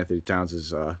Karl-Anthony Towns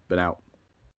has been out.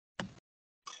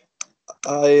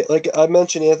 Like I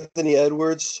mentioned Anthony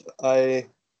Edwards. I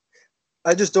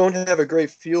just don't have a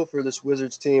great feel for this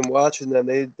Wizards team. Watching them,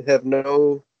 they have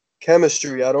no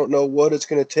chemistry. I don't know what it's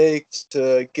going to take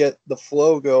to get the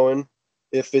flow going.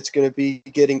 If it's going to be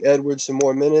getting Edwards some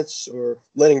more minutes or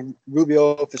letting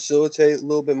Rubio facilitate a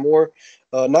little bit more.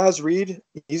 Naz Reid,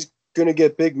 he's going to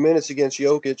get big minutes against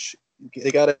Jokic.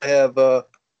 They got to have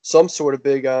some sort of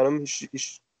big on him. He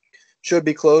should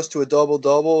be close to a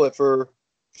double-double for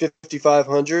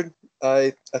 5,500.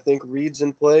 I think Reid's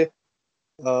in play.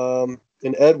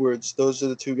 And Edwards, those are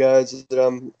the 2 guys that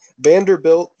I'm –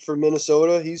 Vanderbilt for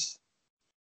Minnesota, he's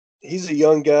a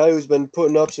young guy who's been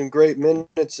putting up some great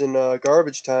minutes in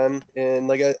garbage time, and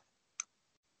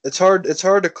it's hard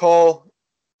to call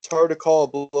a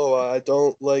blowout. I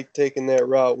don't like taking that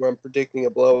route where I'm predicting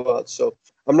a blowout, so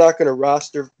I'm not going to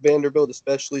roster Vanderbilt,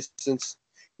 especially since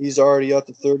he's already up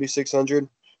to 3,600.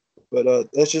 But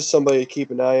that's just somebody to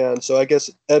keep an eye on. So I guess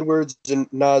Edwards and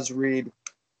Naz Reid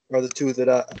are the 2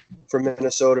 that for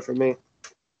Minnesota for me.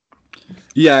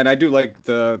 Yeah, and I do like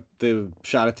the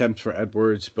shot attempts for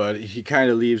Edwards, but he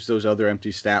kind of leaves those other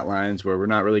empty stat lines where we're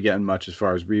not really getting much as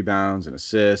far as rebounds and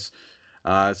assists.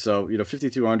 So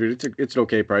 5,200, it's an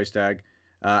okay price tag.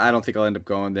 I don't think I'll end up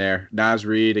going there. Naz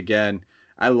Reid, again,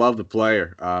 I love the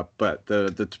player, but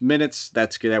the minutes,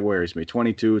 that worries me.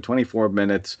 22, 24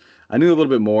 minutes. I need a little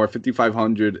bit more.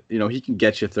 5,500, he can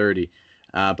get you 30.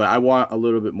 But I want a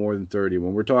little bit more than 30.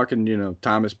 When we're talking,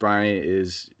 Thomas Bryant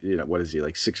is, what is he,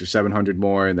 like 600 or 700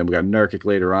 more, and then we got Nurkic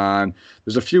later on.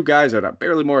 There's a few guys that are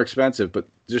barely more expensive, but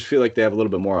just feel like they have a little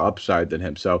bit more upside than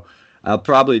him. So I'll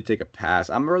probably take a pass.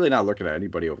 I'm really not looking at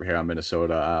anybody over here on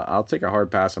Minnesota. I'll take a hard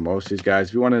pass on most of these guys.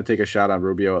 If you wanted to take a shot on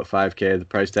Rubio at 5K, the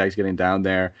price tag's getting down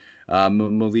there.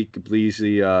 Malik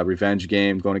Beasley, revenge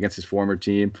game going against his former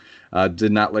team.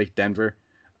 Did not like Denver.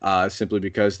 Simply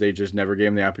because they just never gave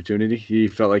him the opportunity. He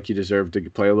felt like he deserved to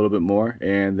play a little bit more,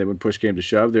 and then when push came to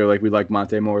shove, they were like, we like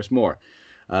Monte Morris more.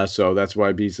 So that's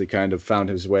why Beasley kind of found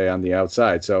his way on the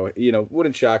outside. So,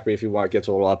 wouldn't shock me if he gets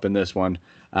a little up in this one.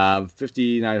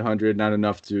 5,900, not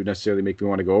enough to necessarily make me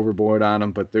want to go overboard on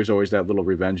him, but there's always that little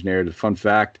revenge narrative. Fun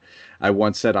fact, I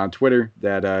once said on Twitter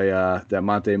that that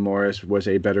Monte Morris was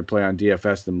a better play on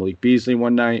DFS than Malik Beasley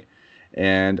one night.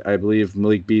 And I believe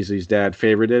Malik Beasley's dad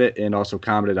favorited it and also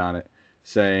commented on it,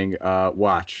 saying,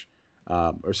 watch,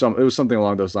 or it was something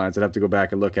along those lines. I'd have to go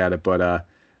back and look at it, but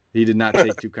He did not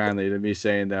take too kindly to me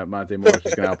saying that Monte Morris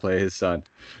was going to outplay his son.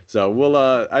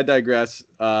 So I digress.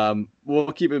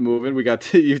 We'll keep it moving. We got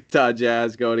the Utah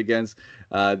Jazz going against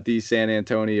the San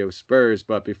Antonio Spurs.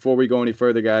 But before we go any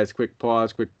further, guys, quick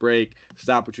pause, quick break.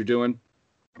 Stop what you're doing.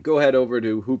 Go head over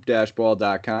to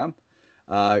hoop-ball.com.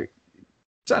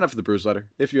 Sign up for the Bruise Letter.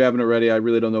 If you haven't already, I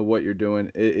really don't know what you're doing.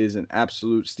 It is an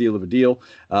absolute steal of a deal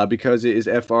because it is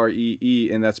FREE,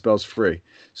 and that spells free.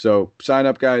 So sign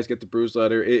up, guys. Get the Bruise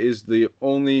Letter. It is the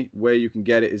only way you can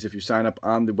get it is if you sign up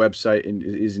on the website, and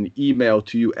it is an email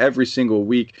to you every single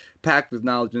week, packed with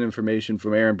knowledge and information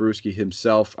from Aaron Bruski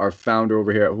himself, our founder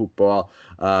over here at Hoop Ball,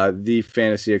 the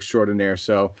fantasy extraordinaire.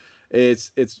 So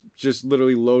it's just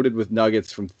literally loaded with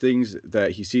nuggets from things that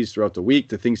he sees throughout the week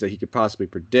to things that he could possibly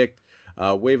predict.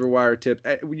 Waiver wire tips,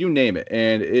 you name it,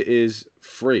 and it is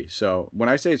free. So when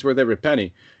I say it's worth every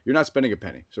penny, you're not spending a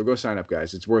penny. So go sign up,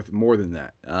 guys. It's worth more than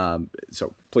that.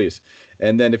 So please.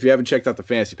 And then if you haven't checked out the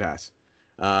Fantasy Pass,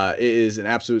 it is an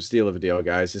absolute steal of a deal,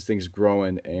 guys. This thing's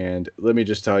growing, and let me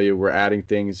just tell you, we're adding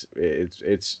things.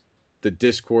 It's the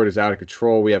Discord is out of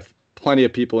control. We have plenty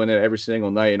of people in it every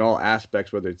single night in all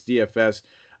aspects, whether it's DFS,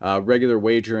 regular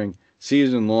wagering,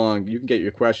 season long. You can get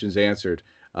your questions answered.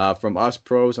 From us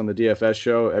pros on the DFS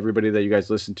show, everybody that you guys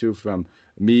listen to, from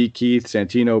me, Keith,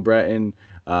 Santino, Breton,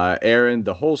 Aaron,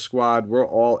 the whole squad, we're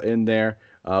all in there.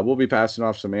 We'll be passing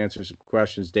off some answers, some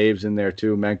questions. Dave's in there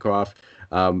too, Menkoff.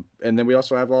 And then we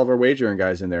also have all of our wagering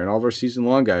guys in there and all of our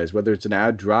season-long guys, whether it's an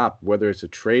ad drop, whether it's a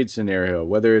trade scenario,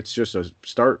 whether it's just a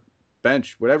start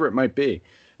bench, whatever it might be.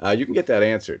 You can get that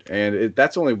answered. And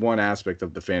that's only one aspect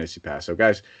of the Fantasy Pass. So,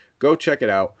 guys, go check it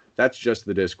out. That's just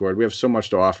the Discord. We have so much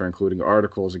to offer, including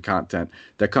articles and content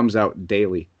that comes out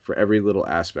daily for every little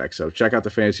aspect. So check out the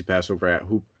Fantasy Pass over at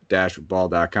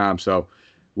hoop-ball.com. So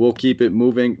we'll keep it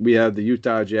moving. We have the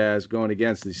Utah Jazz going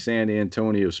against the San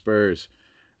Antonio Spurs.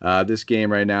 This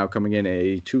game right now coming in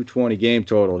a 220 game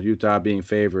total, Utah being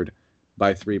favored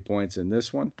by 3 points in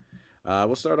this one.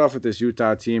 We'll start off with this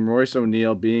Utah team. Royce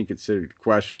O'Neal being considered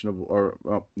questionable,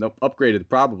 upgraded,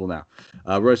 probable now.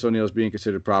 Royce O'Neal is being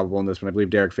considered probable in this one. I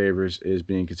believe Derek Favors is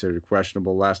being considered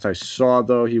questionable. Last I saw,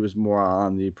 though, he was more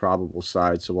on the probable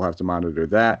side, so we'll have to monitor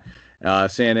that.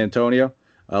 San Antonio.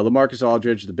 LaMarcus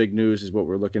Aldridge, the big news is what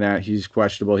we're looking at. He's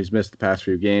questionable. He's missed the past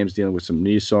few games, dealing with some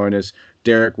knee soreness.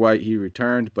 Derek White, he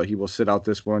returned, but he will sit out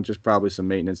this one. Just probably some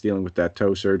maintenance, dealing with that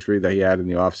toe surgery that he had in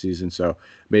the offseason, so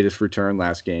made his return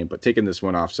last game, but taking this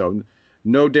one off. So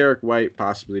no Derek White,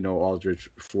 possibly no Aldridge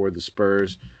for the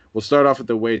Spurs. We'll start off with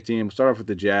the away team. We'll start off with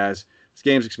the Jazz. This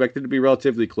game's expected to be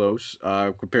relatively close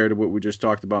compared to what we just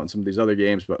talked about in some of these other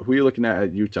games, but who are you looking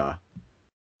at Utah?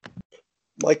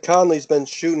 Mike Conley's been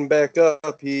shooting back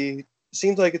up. He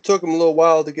seems like it took him a little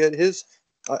while to get his.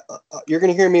 You're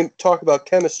going to hear me talk about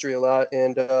chemistry a lot.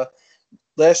 And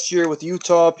last year with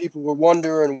Utah, people were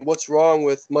wondering what's wrong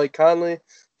with Mike Conley.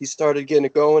 He started getting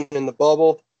it going in the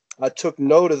bubble. I took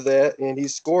note of that, and he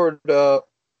scored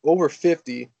over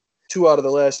 50 2 out of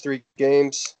the last 3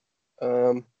 games.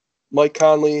 Mike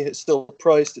Conley is still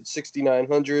priced at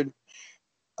 $6,900.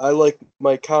 I like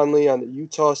Mike Conley on the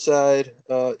Utah side.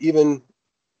 Even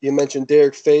you mentioned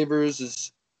Derek Favors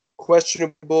is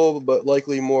questionable, but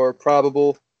likely more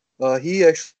probable. He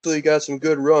actually got some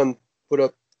good run, put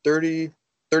up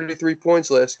 33 points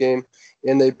last game,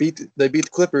 and they beat the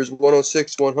Clippers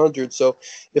 106-100. So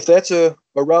if that's a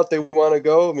route they want to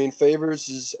go, I mean, Favors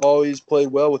has always played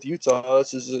well with Utah.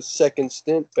 This is his second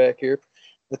stint back here.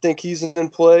 I think he's in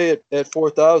play at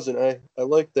 4,000. I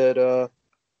like that.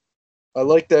 I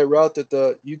like that route that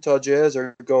the Utah Jazz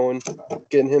are going,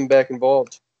 getting him back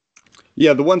involved.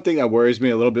 Yeah, the one thing that worries me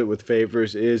a little bit with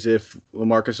Favors is if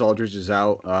LaMarcus Aldridge is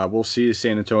out, we'll see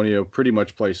San Antonio pretty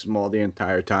much play small the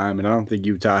entire time, and I don't think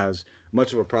Utah has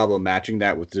much of a problem matching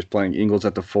that with just playing Ingles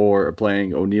at the 4 or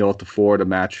playing O'Neal at the 4 to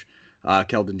match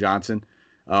Keldon Johnson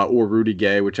or Rudy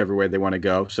Gay, whichever way they want to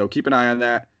go. So keep an eye on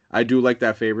that. I do like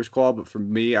that Favors call, but for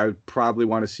me, I would probably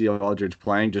want to see Aldridge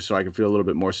playing just so I can feel a little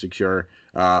bit more secure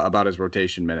about his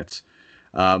rotation minutes.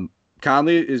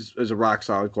 Conley is a rock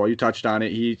solid call. You touched on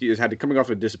it. He has had coming off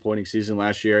a disappointing season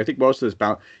last year. I think most of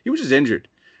this he was just injured.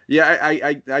 Yeah,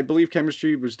 I believe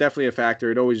chemistry was definitely a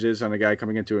factor. It always is on a guy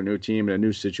coming into a new team in a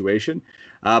new situation.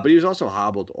 But he was also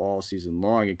hobbled all season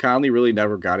long, and Conley really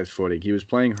never got his footing. He was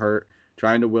playing hurt,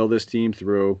 trying to will this team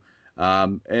through.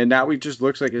 And now he just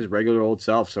looks like his regular old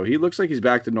self. So he looks like he's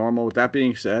back to normal. With that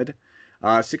being said,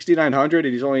 6,900,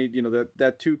 and he's only,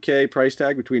 that 2K price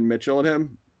tag between Mitchell and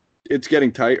him, it's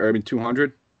getting tight.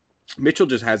 200. Mitchell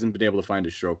just hasn't been able to find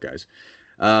his stroke, guys.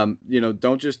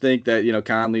 Don't just think that,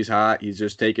 Conley's hot. He's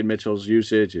just taking Mitchell's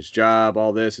usage, his job,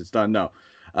 all this. It's done. No.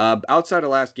 Outside of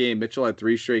last game, Mitchell had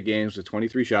 3 straight games with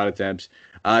 23 shot attempts.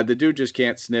 The dude just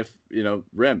can't sniff,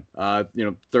 rim.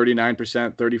 39%,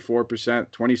 34%,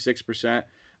 26%.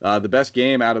 The best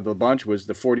game out of the bunch was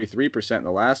the 43% in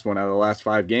the last one out of the last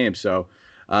 5 games. So,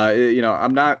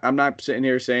 I'm not sitting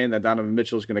here saying that Donovan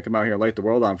Mitchell is going to come out here and light the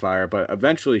world on fire, but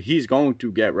eventually he's going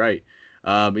to get right.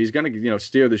 He's going to,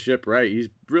 steer the ship right. He's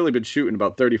really been shooting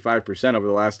about 35% over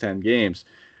the last 10 games,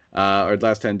 or the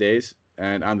last 10 days,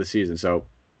 and on the season. So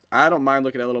I don't mind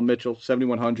looking at little Mitchell,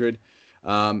 7,100.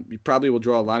 You probably will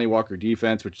draw a Lonnie Walker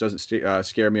defense, which doesn't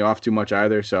scare me off too much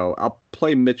either. So I'll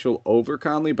play Mitchell over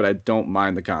Conley, but I don't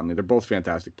mind the Conley. They're both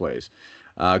fantastic plays.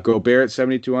 Gobert at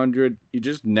 7,200. He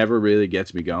just never really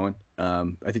gets me going.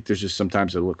 I think there's just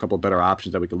sometimes a couple of better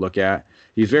options that we could look at.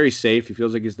 He's very safe. He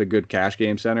feels like he's the good cash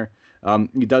game center.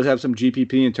 He does have some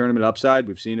GPP and tournament upside.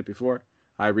 We've seen it before.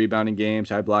 High rebounding games,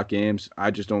 high block games.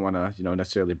 I just don't want to,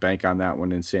 necessarily bank on that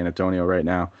one in San Antonio right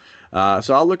now.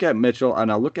 So I'll look at Mitchell,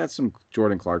 and I'll look at some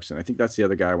Jordan Clarkson. I think that's the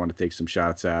other guy I want to take some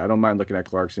shots at. I don't mind looking at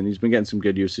Clarkson. He's been getting some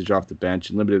good usage off the bench.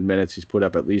 In limited minutes, he's put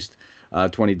up at least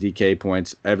 20 DK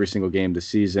points every single game this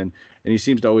season, and he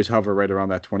seems to always hover right around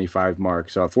that 25 mark.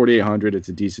 So at 4,800, it's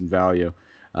a decent value.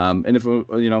 And if,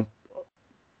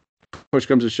 push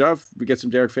comes to shove, we get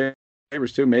some Derek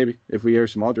Favors too, maybe. If we hear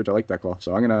some Aldridge, I like that call.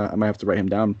 So I might have to write him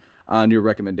down on your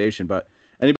recommendation. But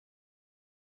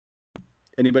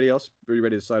anybody else? Are you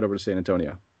ready to slide over to San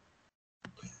Antonio?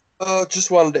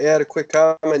 Just wanted to add a quick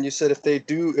comment. You said if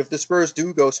the Spurs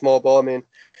do go small ball, I mean,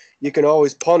 you can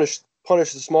always punish the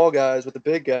small guys with the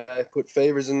big guy, put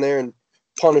Favors in there and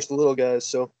punish the little guys.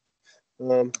 So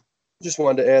just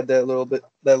wanted to add that little bit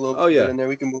in there.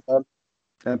 We can move on.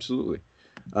 Absolutely.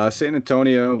 San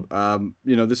Antonio,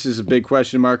 this is a big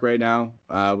question mark right now.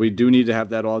 We do need to have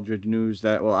that Aldridge news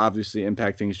that will obviously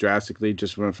impact things drastically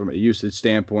just from a usage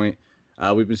standpoint.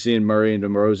 We've been seeing Murray and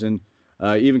DeRozan,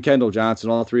 even Kendall Johnson,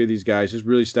 all 3 of these guys just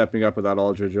really stepping up without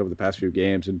Aldridge over the past few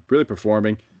games and really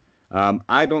performing.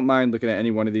 I don't mind looking at any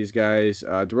one of these guys.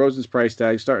 DeRozan's price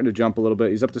tag starting to jump a little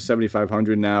bit. He's up to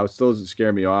 7,500 now. It still doesn't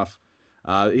scare me off.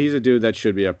 He's a dude that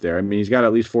should be up there. I mean, he's got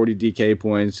at least 40 DK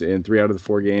points in 3 out of the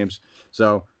 4 games.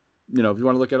 So, if you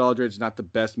want to look at Aldridge, not the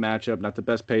best matchup, not the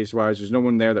best pace-wise. There's no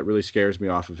one there that really scares me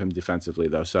off of him defensively,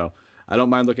 though. So I don't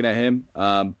mind looking at him.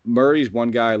 Murray's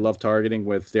one guy I love targeting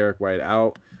with Derek White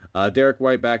out. Derek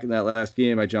White back in that last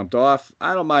game, I jumped off.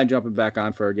 I don't mind jumping back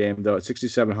on for a game, though, at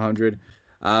 6,700.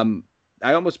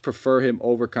 I almost prefer him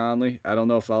over Conley. I don't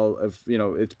know if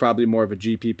it's probably more of a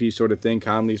GPP sort of thing.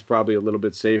 Conley's probably a little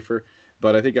bit safer.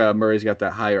 But I think Murray's got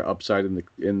that higher upside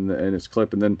in his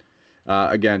clip. And then,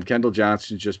 again, Kendall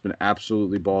Johnson's just been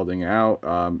absolutely balding out.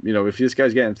 If this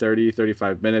guy's getting 30,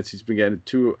 35 minutes, he's been getting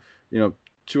 2 out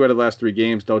of the last 3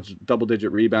 games,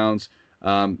 double-digit rebounds,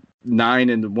 9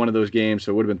 in one of those games.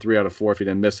 So it would have been 3 out of 4 if he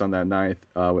didn't miss on that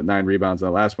 9th with 9 rebounds in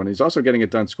the last one. He's also getting it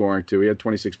done scoring, too. He had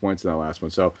 26 points in that last one.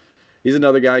 So he's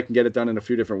another guy who can get it done in a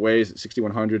few different ways. At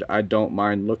 6,100, I don't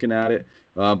mind looking at it.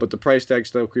 But the price tag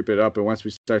still creeping up. And once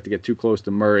we start to get too close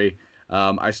to Murray,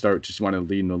 I start just want to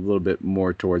lean a little bit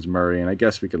more towards Murray. And I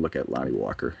guess we could look at Lonnie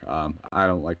Walker. I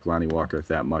don't like Lonnie Walker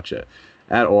that much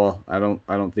at all. I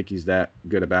don't think he's that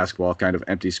good at basketball, kind of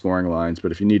empty scoring lines.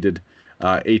 But if you needed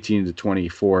 18 to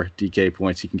 24 DK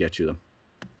points, he can get you them.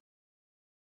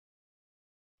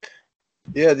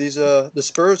 Yeah, the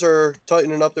Spurs are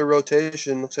tightening up their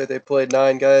rotation. Looks like they played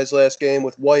 9 guys last game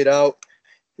with White out.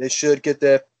 They should get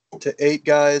that to 8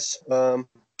 guys.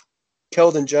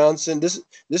 Keldon Johnson. This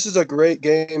is a great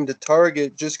game to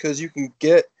target just because you can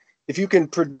if you can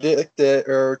predict it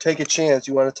or take a chance,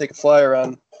 you want to take a flyer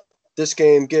on this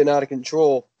game getting out of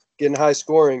control, getting high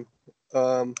scoring.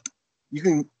 You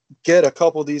can get a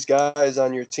couple of these guys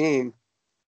on your team.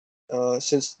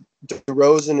 Since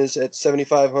DeRozan is at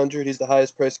 7,500, he's the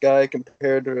highest priced guy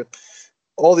compared to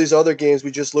all these other games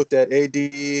we just looked at. AD,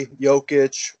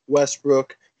 Jokic,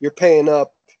 Westbrook. You're paying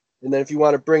up, and then if you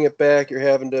want to bring it back, you're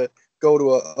having to go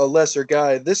to a lesser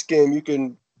guy. This game, you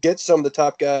can get some of the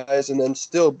top guys and then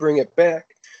still bring it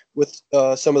back with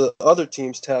some of the other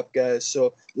team's top guys.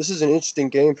 So this is an interesting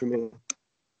game for me.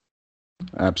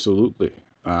 Absolutely.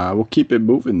 We'll keep it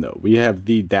moving, though. We have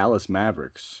the Dallas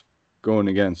Mavericks going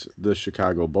against the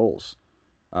Chicago Bulls.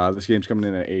 This game's coming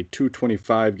in at a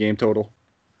 225 game total.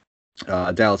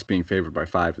 Dallas being favored by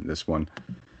 5 in this one.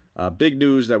 Big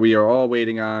news that we are all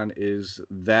waiting on is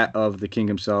that of the king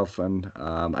himself, and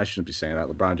I shouldn't be saying that.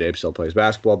 LeBron James still plays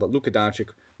basketball, but Luka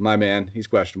Doncic, my man, he's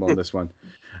questionable in this one.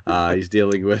 He's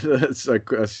dealing with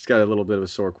he's got a little bit of a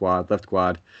sore left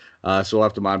quad, so we'll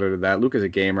have to monitor that. Luka's a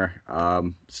gamer,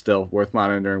 still worth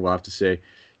monitoring. We'll have to see.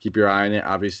 keep your eye on it.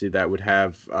 Obviously, that would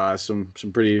have some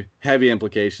pretty heavy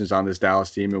implications on this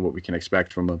Dallas team and what we can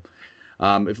expect from them.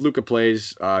 If Luka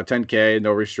plays 10K,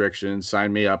 no restrictions,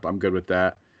 sign me up. I'm good with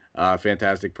that.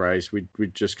 Fantastic price. We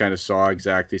just kind of saw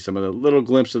exactly some of the little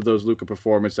glimpse of those Luka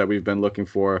performance that we've been looking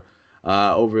for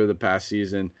over the past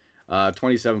season.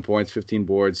 27 points, 15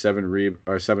 boards, 7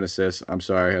 assists. I'm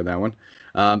sorry, I had that one.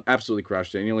 Absolutely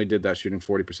crushed it. And he only did that shooting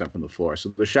 40% from the floor. So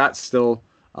the shot's still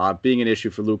being an issue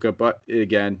for Luka, but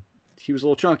again, he was a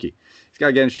little chunky. He's got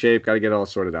to get in shape, got to get it all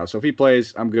sorted out. So if he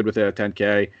plays, I'm good with it at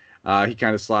 10K. He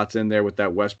kind of slots in there with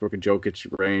that Westbrook and Jokic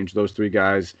range. Those three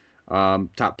guys,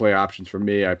 top play options for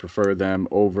me. I prefer them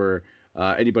over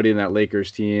anybody in that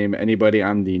Lakers team, anybody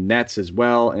on the Nets as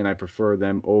well, and I prefer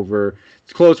them over.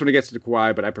 It's close when it gets to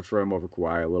Kawhi, but I prefer them over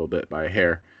Kawhi a little bit by a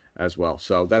hair as well.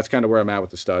 So that's kind of where I'm at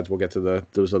with the studs. We'll get to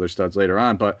those other studs later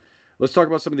on, but let's talk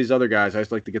about some of these other guys. I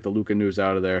just like to get the Luka news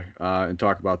out of there and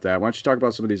talk about that. Why don't you talk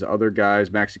about some of these other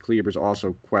guys? Maxi Kleber's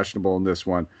also questionable in this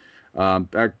one.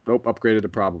 Upgraded to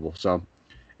probable. So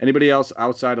anybody else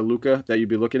outside of Luka that you'd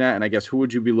be looking at? And I guess who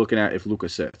would you be looking at if Luka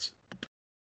sits?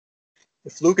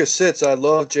 If Luka sits, I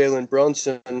love Jalen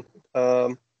Brunson.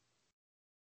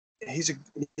 He's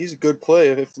a good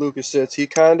player if Luka sits. He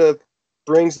kind of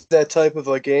brings that type of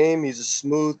a game. He's a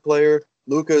smooth player.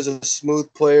 Luka is a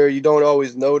smooth player. You don't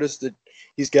always notice that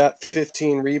he's got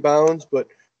 15 rebounds, but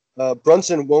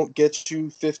Brunson won't get you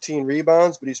 15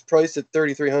 rebounds, but he's priced at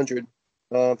 $3,300.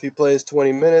 If he plays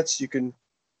 20 minutes, if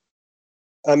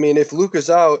Luka's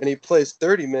out and he plays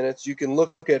 30 minutes, you can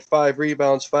look at 5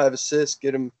 rebounds, 5 assists,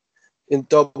 get him in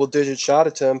double-digit shot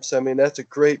attempts. That's a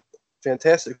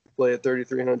fantastic play at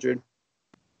 $3,300.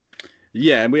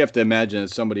 Yeah, and we have to imagine that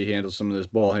somebody handles some of this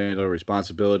ball handler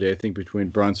responsibility. I think between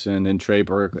Brunson and Trey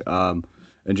Burke and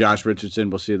Josh Richardson,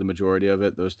 we'll see the majority of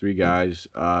it. Those three guys,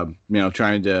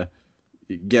 trying to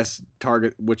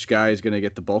target which guy is going to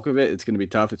get the bulk of it. It's going to be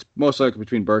tough. It's most likely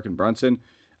between Burke and Brunson.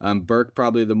 Burke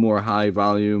probably the more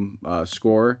high-volume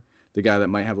scorer, the guy that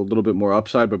might have a little bit more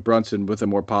upside, but Brunson with a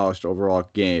more polished overall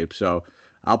game. So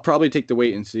I'll probably take the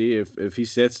wait and see. If he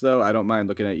sits, though, I don't mind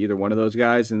looking at either one of those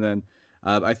guys. And then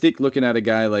I think looking at a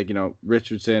guy like,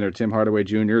 Richardson or Tim Hardaway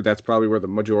Jr., that's probably where the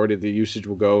majority of the usage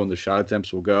will go and the shot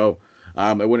attempts will go.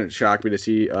 It wouldn't shock me to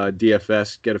see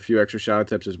DFS get a few extra shot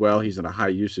attempts as well. He's not a high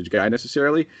usage guy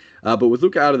necessarily. But with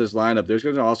Luka out of this lineup, there's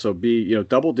going to also be,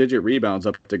 double-digit rebounds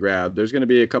up to grab. There's going to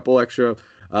be a couple extra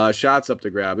shots up to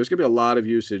grab. There's going to be a lot of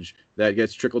usage that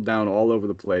gets trickled down all over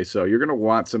the place. So you're going to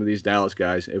want some of these Dallas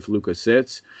guys if Luka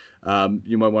sits.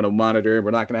 You might want to monitor.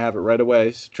 We're not going to have it right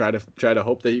away. So try to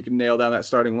hope that you can nail down that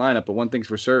starting lineup. But one thing's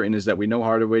for certain is that we know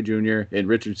Hardaway Jr. and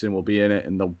Richardson will be in it,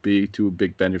 and they'll be two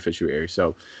big beneficiaries.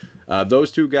 So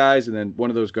those two guys, and then one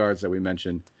of those guards that we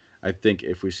mentioned, I think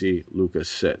if we see Luka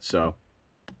sit. So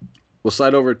we'll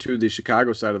slide over to the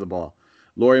Chicago side of the ball.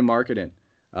 Lauri Markkanen.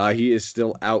 He is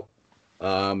still out.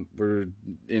 We're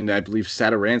in, I believe,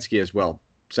 Satoransky as well.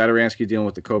 Satoransky dealing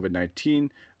with the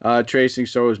COVID-19 tracing,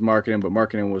 so is Markkanen, but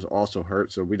Markkanen was also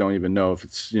hurt, so we don't even know if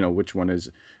it's, which one is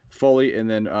fully. And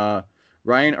then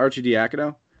Ryan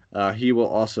Arcidiacono, he will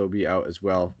also be out as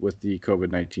well with the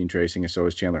COVID-19 tracing, and so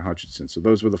is Chandler Hutchinson. So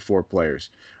those were the 4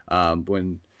 players.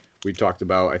 When we talked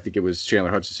about, I think it was Chandler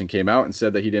Hutchinson came out and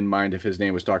said that he didn't mind if his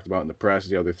name was talked about in the press.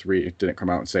 The other 3 didn't come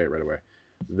out and say it right away.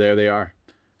 There they are.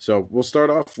 So we'll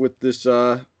start off with this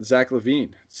Zach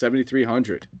LaVine,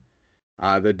 7,300.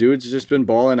 The dude's just been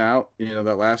balling out.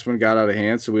 That last one got out of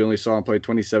hand, so we only saw him play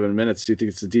 27 minutes. Do you think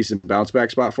it's a decent bounce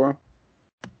back spot for him?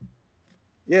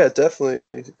 Yeah, definitely.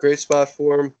 It's a great spot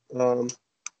for him.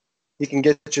 He can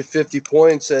get you 50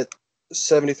 points at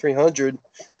 7,300.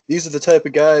 These are the type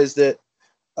of guys that,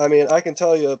 I can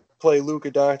tell you, play Luka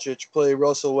Doncic, play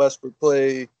Russell Westbrook,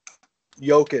 play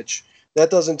Jokic. That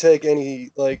doesn't take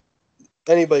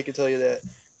anybody can tell you that.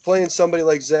 Playing somebody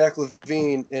like Zach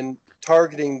LaVine and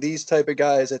targeting these type of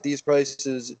guys at these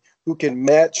prices who can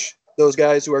match those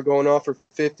guys who are going off for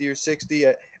 50 or 60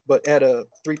 but at a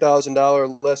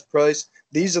 $3,000 less price,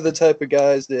 these are the type of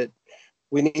guys that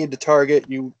we need to target.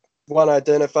 You want to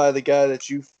identify the guy that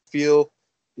you feel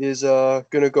is going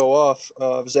to go off.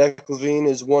 Zach LaVine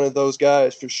is one of those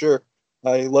guys for sure.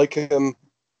 I like him.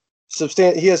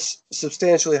 He has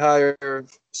substantially higher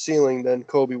ceiling than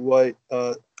Kobe White.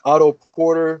 Otto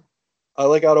Porter, I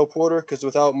like Otto Porter because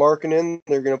without Markkanen,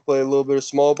 they're going to play a little bit of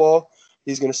small ball.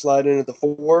 He's going to slide in at the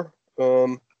 4.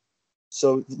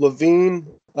 So LaVine,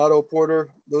 Otto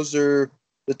Porter, those are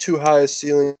the 2 highest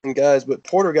ceiling guys. But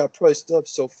Porter got priced up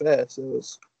so fast. It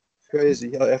was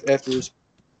crazy after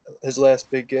his last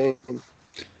big game.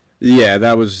 Yeah,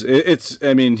 that was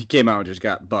he came out and just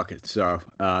got buckets, so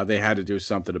they had to do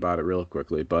something about it real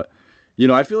quickly. But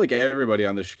I feel like everybody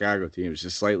on the Chicago team is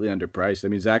just slightly underpriced. I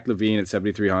mean, Zach LaVine at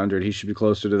 7,300, he should be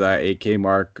closer to that 8K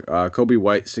mark. Kobe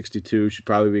White, 62, should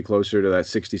probably be closer to that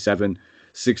 67,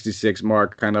 66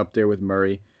 mark, kind of up there with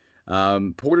Murray.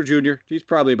 Porter Jr., he's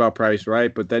probably about price,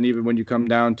 right? But then even when you come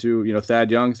down to,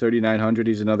 Thad Young, 3,900,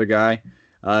 he's another guy.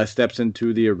 Steps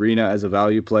into the arena as a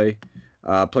value play.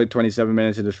 Played 27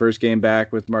 minutes in his first game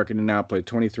back with marketing now, played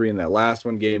 23 in that last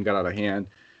one game, got out of hand.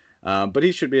 But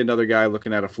he should be another guy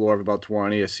looking at a floor of about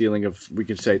 20, a ceiling of, we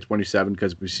could say, 27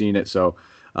 because we've seen it. So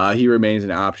he remains an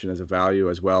option as a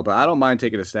value as well. But I don't mind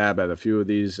taking a stab at a few of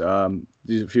these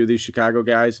Chicago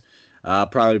guys.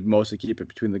 Probably mostly keep it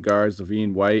between the guards,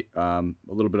 LaVine, White, a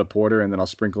little bit of Porter, and then I'll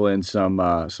sprinkle in some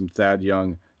Thad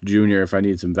Young Jr. if I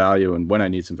need some value. And when I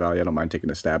need some value, I don't mind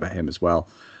taking a stab at him as well.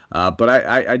 But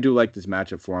I do like this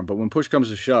matchup for him. But when push comes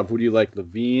to shove, who do you like,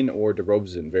 LaVine or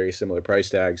DeRozan? Very similar price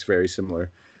tags, very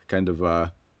similar kind of.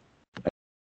 I'm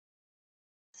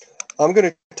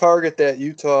going to target that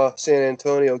Utah-San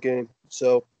Antonio game.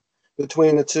 So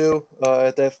between the two,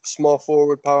 at that small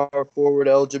forward, power forward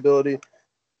eligibility,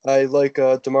 I like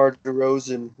DeMar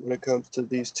DeRozan when it comes to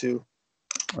these two.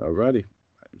 Alrighty.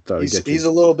 He's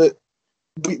a little bit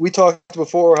 – we talked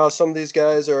before how some of these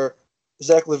guys are –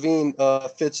 Zach LaVine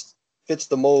fits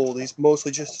the mold. He's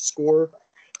mostly just a scorer.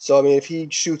 So, I mean, if he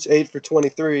shoots 8 for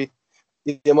 23,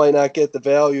 you might not get the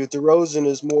value. DeRozan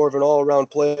is more of an all-around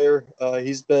player.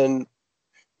 He's been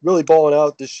really balling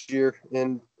out this year,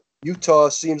 and Utah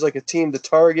seems like a team to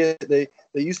target. They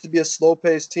used to be a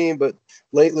slow-paced team, but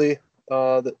lately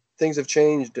things have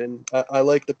changed, and I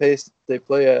like the pace they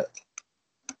play at.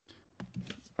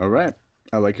 All right.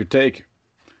 I like your take.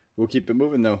 We'll keep it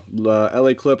moving, though.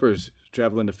 LA Clippers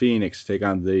traveling to Phoenix, take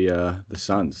on the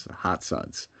Suns, the hot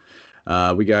Suns.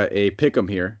 We got a pick'em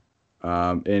here.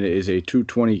 And it is a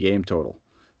 220 game total.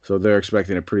 So they're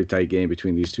expecting a pretty tight game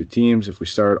between these two teams. If we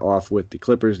start off with the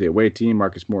Clippers, the away team,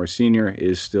 Marcus Morris Sr.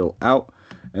 is still out.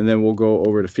 And then we'll go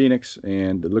over to Phoenix,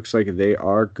 and it looks like they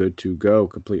are good to go,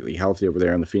 completely healthy over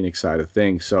there on the Phoenix side of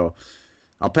things. So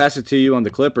I'll pass it to you on the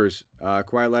Clippers.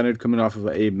 Kawhi Leonard coming off of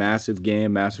a massive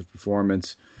game, massive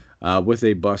performance with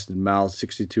a busted mouth,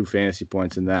 62 fantasy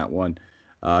points in that one.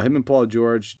 Him and Paul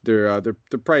George, they're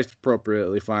priced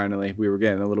appropriately. Finally, we were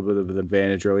getting a little bit of an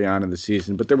advantage early on in the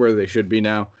season, but they're where they should be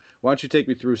now. Why don't you take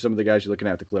me through some of the guys you're looking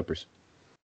at the Clippers?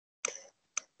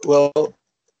 Well,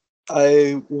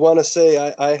 I want to say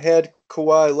I had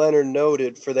Kawhi Leonard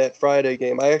noted for that Friday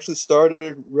game. I actually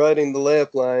started writing the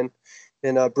layup line,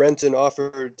 and Brenton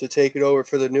offered to take it over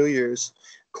for the New Year's.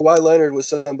 Kawhi Leonard was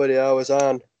somebody I was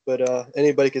on, but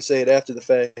anybody could say it after the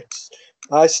fact.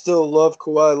 I still love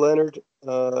Kawhi Leonard.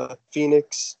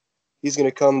 Phoenix, he's going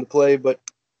to come to play, but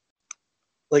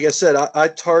like I said, I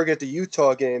target the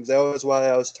Utah games. That was why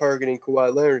I was targeting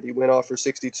Kawhi Leonard. He went off for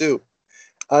 62.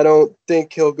 I don't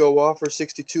think he'll go off for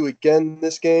 62 again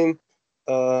this game.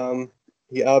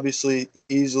 He obviously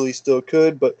easily still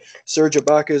could, but Serge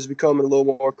Ibaka is becoming a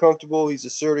little more comfortable. He's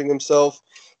asserting himself.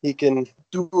 He can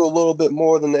do a little bit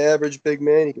more than the average big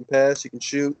man. He can pass. He can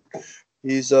shoot.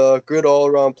 He's a good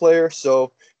all-around player.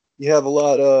 So you have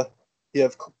you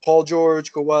have Paul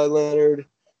George, Kawhi Leonard,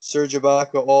 Serge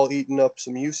Ibaka all eating up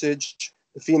some usage.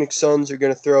 The Phoenix Suns are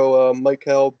going to throw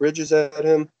Mikal Bridges at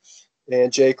him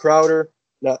and Jay Crowder.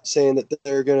 Not saying that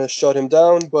they're going to shut him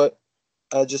down, but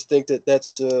I just think that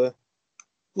that's a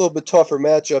little bit tougher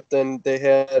matchup than they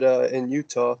had in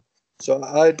Utah. So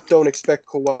I don't expect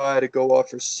Kawhi to go off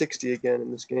for 60 again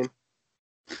in this game.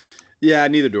 Yeah,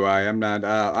 neither do I. I'm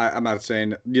not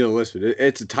saying neither listed.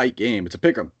 It's a tight game. It's a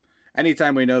pick'em.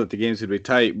 Anytime we know that the game's going to be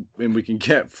tight and we can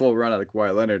get full run out of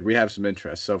Kawhi Leonard, we have some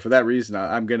interest. So for that reason,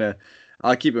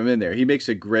 I'll keep him in there. He makes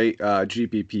a great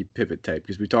GPP pivot type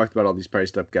because we talked about all these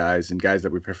priced up guys and guys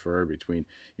that we prefer between,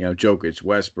 Jokic,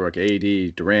 Westbrook,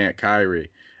 AD, Durant, Kyrie.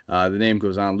 The name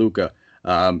goes on, Luka.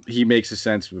 He makes a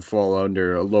sense to fall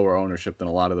under a lower ownership than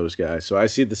a lot of those guys. So I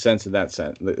see the sense in that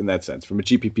sense. From a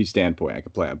GPP standpoint, I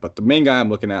can play him. But the main guy I'm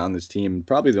looking at on this team,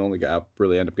 probably the only guy I'll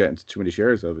really end up getting too many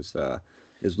shares of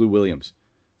is Lou Williams,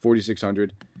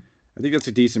 4,600. I think that's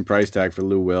a decent price tag for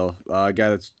Lou Will. A guy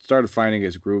that started finding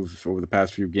his groove over the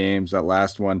past few games. That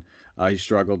last one, he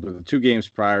struggled with the 2 games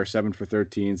prior, 7 for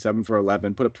 13, 7 for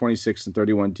 11, put up 26 and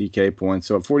 31 DK points.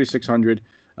 So at 4,600,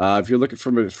 if you're looking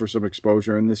for some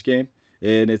exposure in this game,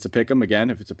 and it's a pick'em again,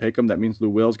 if it's a pick'em, that means Lou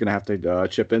Will's going to have to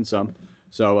chip in some.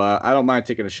 So I don't mind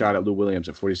taking a shot at Lou Williams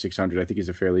at 4,600. I think he's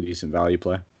a fairly decent value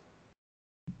play.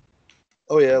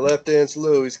 Oh, yeah, left dance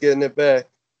Lou. He's getting it back.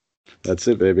 That's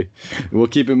it, baby. We'll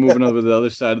keep it moving over to the other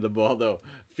side of the ball, though.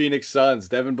 Phoenix Suns,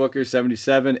 Devin Booker,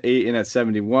 77, Ayton at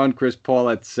 71, Chris Paul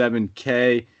at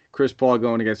 7K. Chris Paul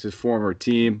going against his former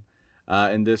team.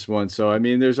 in this one. So, I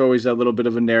mean, there's always that little bit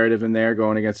of a narrative in there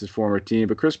going against his former team.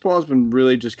 But Chris Paul's been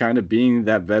really just kind of being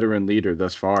that veteran leader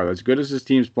thus far. As good as his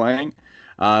team's playing,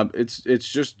 it's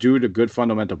just due to good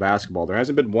fundamental basketball. There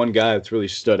hasn't been one guy that's really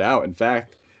stood out. In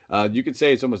fact, you could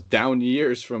say it's almost down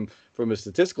years from a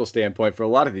statistical standpoint for a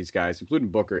lot of these guys, including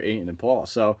Booker, Ayton, and Paul.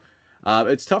 So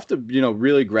it's tough to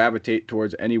really gravitate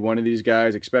towards any one of these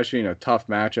guys, especially in a tough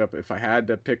matchup. If I had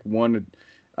to pick one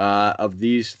of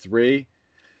these three,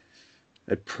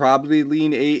 I'd probably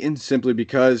lean Ayton simply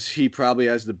because he probably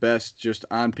has the best just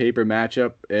on paper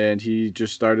matchup, and he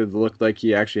just started to look like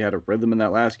he actually had a rhythm in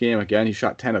that last game. Again, he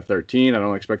shot 10 of 13. I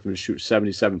don't expect him to shoot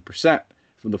 77%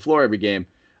 from the floor every game,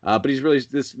 but he's really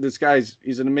this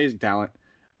he's an amazing talent.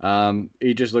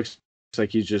 He just looks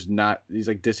like he's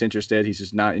like disinterested. He's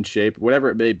just not in shape, whatever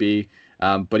it may be.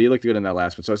 But he looked good in that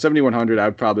last one. So at 7,100, I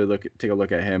would probably take a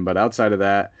look at him. But outside of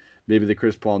that, maybe the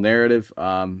Chris Paul narrative.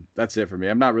 That's it for me.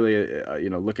 I'm not really,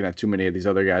 looking at too many of these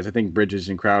other guys. I think Bridges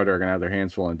and Crowder are going to have their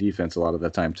hands full on defense a lot of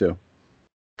that time too.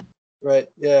 Right.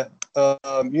 Yeah.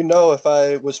 If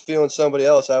I was feeling somebody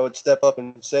else, I would step up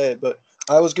and say it. But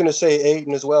I was going to say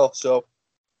Ayton as well. So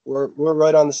we're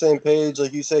right on the same page.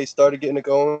 Like you say, he started getting it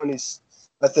going.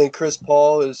 I think Chris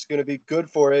Paul is going to be good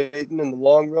for Ayton in the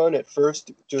long run. At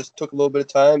first, it just took a little bit of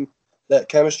time. That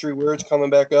chemistry word's coming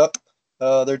back up.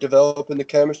 They're developing the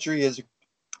chemistry.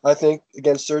 I think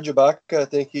against Serge Ibaka, I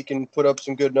think he can put up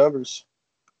some good numbers.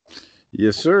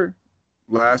 Yes, sir.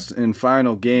 Last and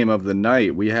final game of the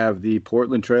night, we have the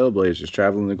Portland Trailblazers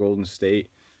traveling to Golden State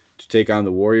to take on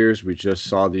the Warriors. We just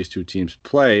saw these two teams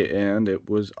play, and it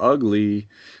was ugly.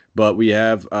 But we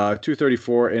have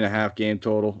 234.5 game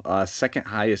total, second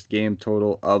highest game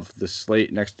total of the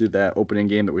slate next to that opening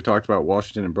game that we talked about,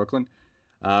 Washington and Brooklyn.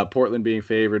 Portland being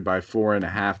favored by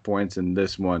 4.5 points in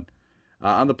this one.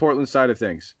 On the Portland side of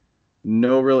things,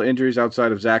 no real injuries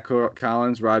outside of Zach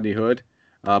Collins, Rodney Hood.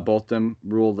 Both of them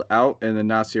ruled out, and then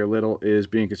Nasir Little is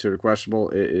being considered questionable.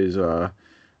 It is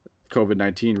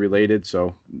COVID-19 related,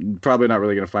 so probably not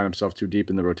really going to find himself too deep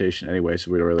in the rotation anyway,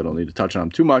 so we really don't need to touch on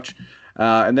him too much.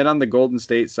 And then on the Golden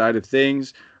State side of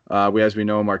things, as we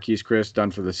know, Marquise Chriss done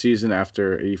for the season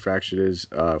after he fractured his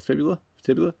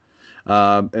tibia.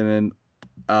 And then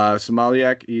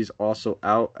Smoliak, he's also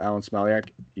out. Alan Smoliak,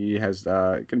 he has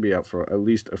going to be out for at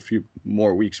least a few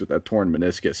more weeks with that torn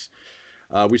meniscus.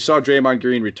 We saw Draymond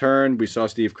Green return. We saw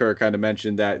Steve Kerr kind of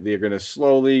mention that they're going to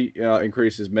slowly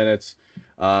increase his minutes.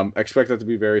 Expect that to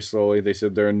be very slowly. They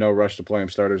said they're in no rush to play him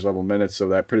starters level minutes, so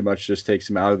that pretty much just takes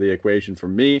him out of the equation for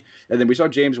me. And then we saw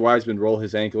James Wiseman roll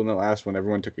his ankle in the last one.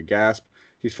 Everyone took a gasp.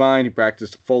 He's fine. He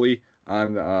practiced fully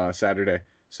on Saturday,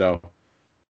 so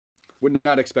would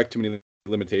not expect too many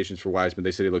limitations for Wiseman.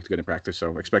 They said he looked good in practice,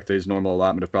 so expect his normal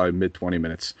allotment of probably mid-20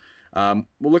 minutes.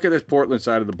 We'll look at this Portland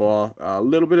side of the ball. A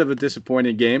little bit of a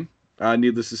disappointing game,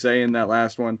 needless to say, in that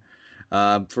last one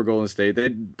for Golden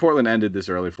State. Portland ended this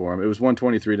early for him. It was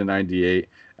 123-98.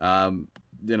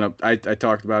 I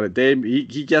talked about it. Dave,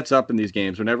 he gets up in these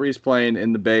games whenever he's playing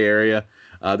in the Bay Area.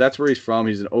 That's where he's from.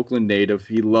 He's an Oakland native.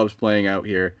 He loves playing out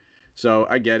here. So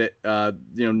I get it.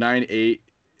 9-8.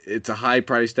 It's a high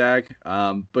price tag,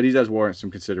 but he does warrant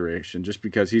some consideration just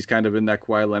because he's kind of in that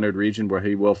Kawhi Leonard region where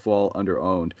he will fall under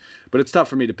owned. But it's tough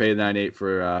for me to pay 9.8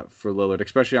 for Lillard,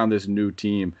 especially on this new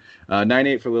team.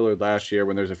 9.8 for Lillard last year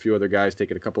when there's a few other guys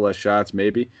taking a couple less shots,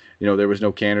 maybe. There was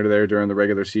no Canada there during the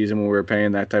regular season when we were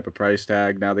paying that type of price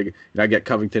tag. Now I get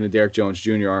Covington and Derek Jones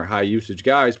Jr. aren't high usage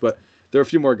guys, but there are a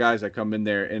few more guys that come in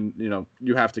there, and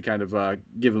you have to kind of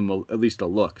give them at least a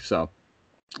look. So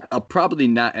I'll probably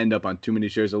not end up on too many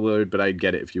shares of Lillard, but I'd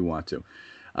get it if you want to.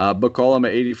 McCollum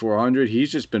at 8,400. He's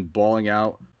just been balling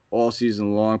out all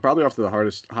season long, probably off to the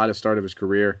hottest start of his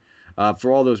career.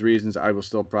 For all those reasons, I will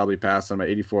still probably pass on him at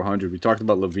 8,400. We talked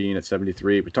about Levine at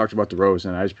 73. We talked about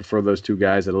DeRozan. I just prefer those two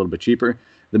guys at a little bit cheaper.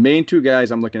 The main two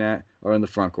guys I'm looking at are in the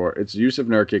front court. It's Jusuf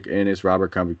Nurkic and it's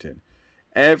Robert Covington.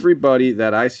 Everybody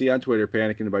that I see on Twitter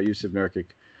panicking about Jusuf Nurkic,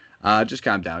 just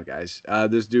calm down, guys.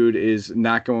 This dude is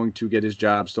not going to get his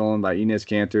job stolen by Enes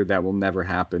Kanter. That will never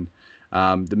happen.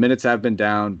 The minutes have been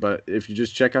down, but if you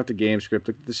just check out the game script,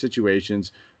 look at the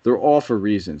situations, they're all for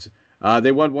reasons.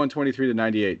 They won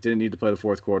 123-98, didn't need to play the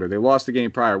fourth quarter. They lost the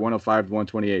game prior,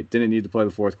 105-128, didn't need to play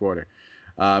the fourth quarter.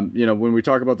 When we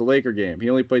talk about the Laker game, he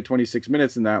only played 26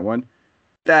 minutes in that one.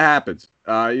 That happens.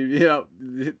 That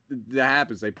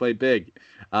happens. They play big.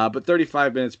 But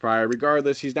 35 minutes prior,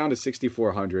 regardless, he's down to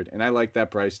 6,400, and I like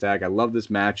that price tag. I love this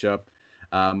matchup.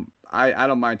 I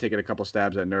don't mind taking a couple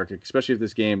stabs at Nurkic, especially if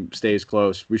this game stays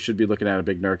close. We should be looking at a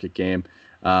big Nurkic game.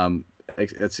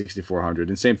 at 6,400.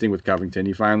 And same thing with Covington.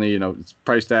 He finally, its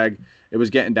price tag, it was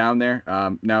getting down there.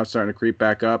 Now it's starting to creep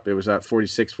back up. It was at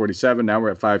 46, 47. Now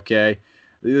we're at 5K.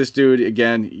 This dude,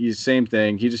 again, he's same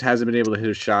thing. He just hasn't been able to hit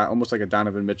a shot, almost like a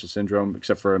Donovan Mitchell syndrome,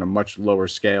 except for on a much lower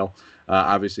scale,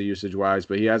 obviously usage-wise.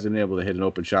 But he hasn't been able to hit an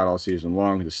open shot all season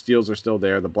long. The steals are still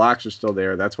there. The blocks are still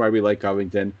there. That's why we like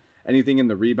Covington. Anything in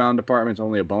the rebound department is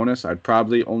only a bonus. I'd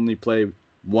probably only play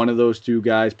one of those two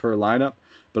guys per lineup,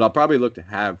 but I'll probably look to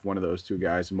have one of those two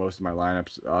guys in most of my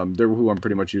lineups. They're who I'm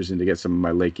pretty much using to get some of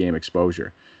my late-game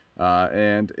exposure.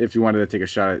 And if you wanted to take a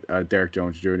shot at Derek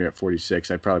Jones Jr. at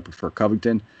 46, I'd probably prefer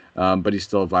Covington, but he's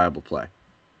still a viable play.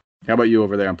 How about you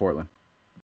over there in Portland?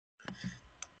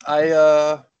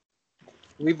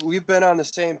 We've been on the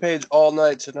same page all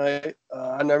night tonight.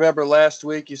 And I remember last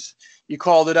week you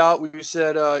called it out. We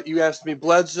said you asked me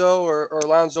Bledsoe or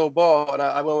Lonzo Ball, and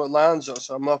I went with Lonzo,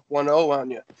 so I'm up 1-0 on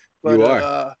you.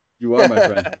 But, you are, my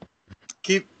friend.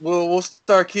 We'll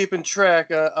start keeping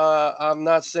track. I'm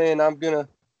not saying I'm gonna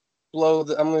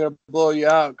blow you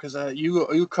out, because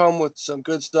you come with some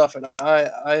good stuff, and I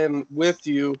am with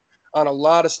you on a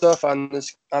lot of stuff on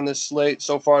this slate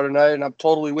so far tonight, and I'm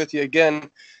totally with you again.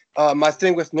 My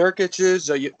thing with Nurkic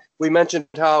is we mentioned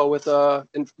how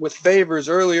with Favors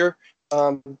earlier,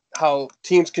 how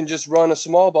teams can just run a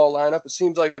small ball lineup. It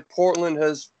seems like Portland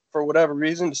has, for whatever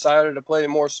reason, decided to play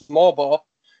more small ball,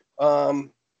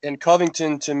 and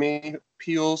Covington to me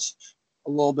appeals a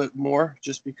little bit more,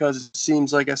 just because it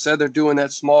seems, like I said, they're doing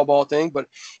that small ball thing. But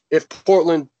if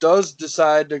Portland does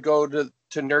decide to go to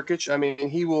Nurkic, I mean,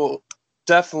 he will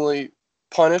definitely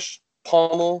punish,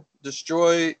 pummel,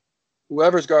 destroy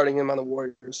whoever's guarding him on the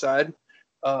Warriors side.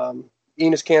 Enes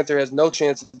Kanter has no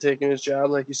chance of taking his job,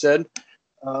 like you said.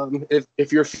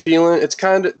 If you're feeling,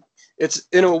 it's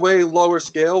in a way lower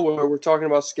scale where we're talking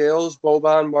about scales.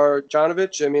 Boban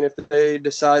Marjanovic, I mean, if they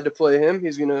decide to play him,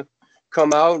 he's going to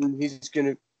come out and he's going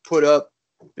to put up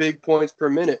big points per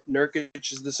minute.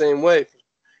 Nurkic is the same way.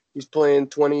 He's playing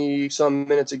 20-some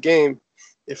minutes a game.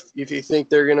 If you think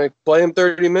they're going to play him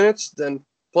 30 minutes, then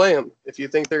play him. If you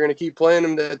think they're going to keep playing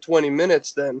him at 20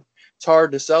 minutes, then it's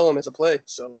hard to sell him as a play.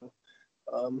 So,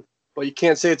 but you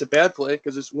can't say it's a bad play,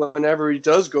 because it's whenever he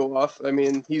does go off, I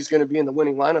mean, he's going to be in the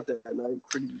winning lineup that night,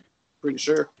 pretty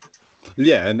sure.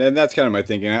 Yeah, and that's kind of my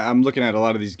thinking. I'm looking at a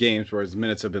lot of these games where his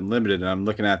minutes have been limited, and I'm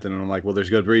looking at them and I'm like, well, there's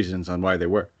good reasons on why they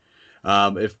were.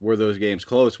 Were those games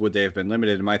close, would they have been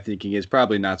limited? And my thinking is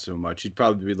probably not so much. You'd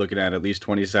probably be looking at least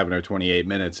 27 or 28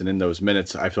 minutes, and in those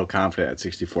minutes, I feel confident at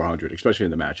 6,400, especially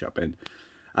in the matchup. And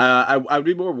I would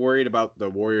be more worried about the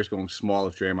Warriors going small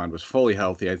if Draymond was fully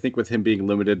healthy. I think with him being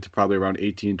limited to probably around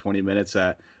 18, 20 minutes,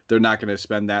 that they're not going to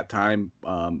spend that time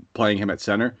playing him at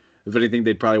center. If anything,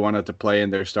 they'd probably want to play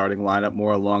in their starting lineup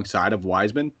more alongside of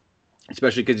Wiseman,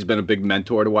 especially because he's been a big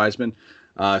mentor to Wiseman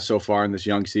so far in this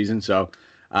young season. So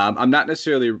I'm not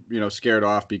necessarily, scared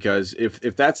off, because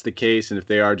if that's the case, and if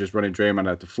they are just running Draymond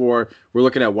at the 4, we're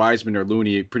looking at Wiseman or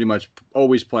Looney pretty much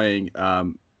always playing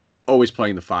the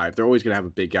 5. They're always going to have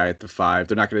a big guy at the 5.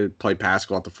 They're not going to play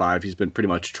Pascal at the 5. He's been pretty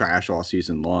much trash all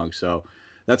season long. So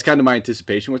that's kind of my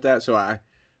anticipation with that. So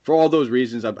for all those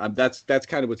reasons, that's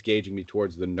kind of what's gauging me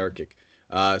towards the Nurkic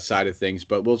side of things.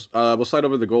 But we'll slide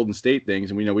over the Golden State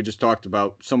things, and we just talked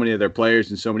about so many of their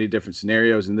players and so many different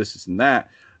scenarios and this and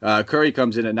that. Curry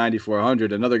comes in at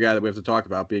 9,400, another guy that we have to talk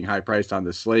about being high priced on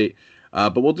this slate.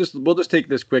 But we'll just take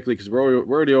this quickly because we're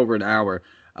already over an hour.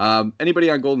 Anybody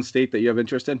on Golden State that you have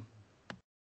interest in?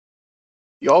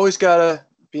 You always gotta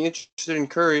be interested in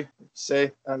Curry.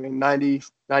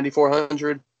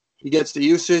 9,400. He gets the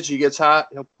usage. He gets hot.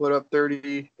 He'll put up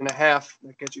 30 and a half.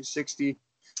 That gets you 60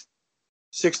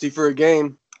 for a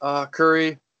game.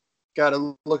 Curry, got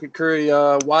to look at Curry.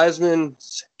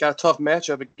 Wiseman's got a tough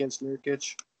matchup against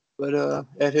Nurkic, but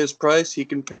at his price, he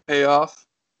can pay off.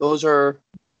 Those are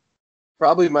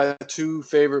probably my two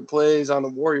favorite plays on the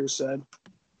Warriors side.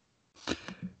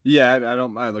 Yeah, I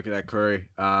don't mind looking at Curry.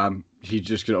 He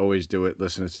just could always do it.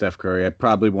 Listen, it's Steph Curry. I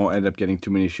probably won't end up getting too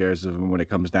many shares of him when it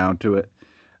comes down to it.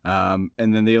 And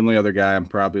then the only other guy I'm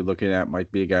probably looking at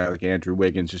might be a guy like Andrew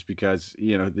Wiggins, just because,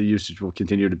 the usage will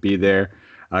continue to be there.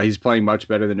 He's playing much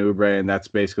better than Oubre, and that's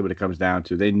basically what it comes down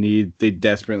to. They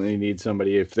desperately need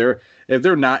somebody. If they're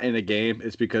not in a game,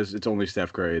 it's because it's only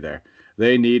Steph Curry there.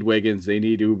 They need Wiggins. They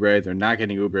need Oubre. They're not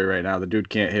getting Oubre right now. The dude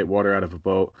can't hit water out of a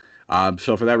boat.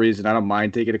 So for that reason, I don't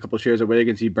mind taking a couple shares of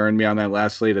Wiggins. He burned me on that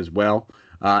last slate as well.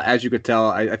 As you could tell,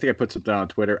 I think I put something on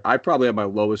Twitter. I probably have my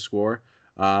lowest score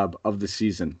of the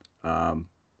season on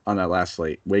that last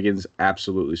slate. Wiggins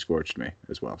absolutely scorched me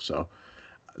as well. So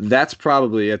that's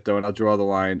probably it, though, and I'll draw the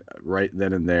line right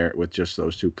then and there with just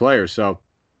those two players. So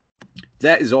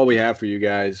That is all we have for you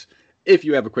guys. If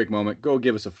you have a quick moment, go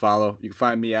give us a follow. You can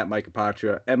find me at Mike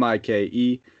Apotria,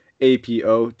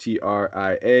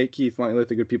 MikeApotria. Keith, why don't you let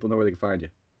the good people know where they can find you?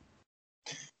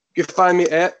 You can find me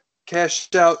at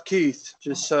Cashed Out Keith.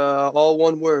 Just all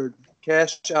one word.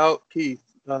 Cashed Out Keith.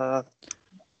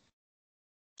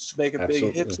 Just make a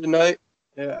big hit tonight.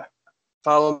 Yeah.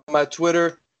 Follow my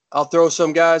Twitter. I'll throw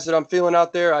some guys that I'm feeling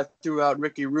out there. I threw out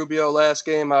Ricky Rubio last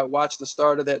game. I watched the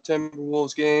start of that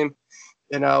Timberwolves game,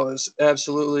 and I was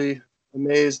absolutely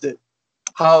amazed at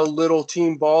how little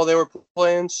team ball they were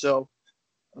playing. So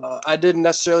I didn't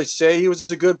necessarily say he was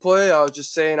a good play. I was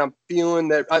just saying I'm feeling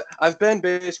that I've been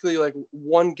basically like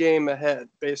one game ahead.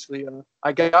 Basically,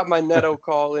 I got my Neto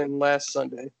call in last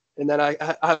Sunday, and then I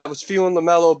was feeling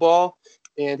LaMelo Ball,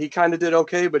 and he kind of did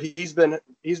okay, but he's been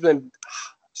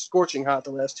scorching hot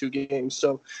the last 2 games.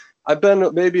 So I've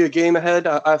been maybe a game ahead.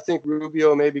 I think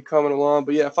Rubio may be coming along.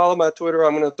 But, yeah, follow my Twitter.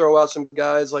 I'm going to throw out some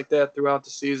guys like that throughout the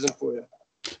season for you.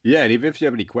 Yeah, and even if you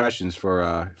have any questions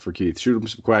for Keith, shoot him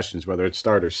some questions, whether it's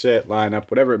start or sit,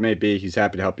 lineup, whatever it may be. He's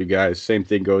happy to help you guys. Same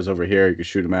thing goes over here. You can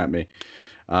shoot him at me.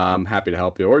 I'm happy to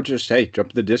help you. Or just, hey, jump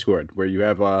to the Discord where you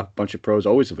have a bunch of pros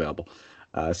always available.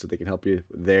 So they can help you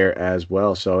there as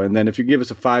well. So, and then if you give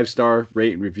us a 5-star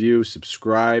rate and review,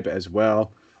 subscribe as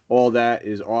well. All that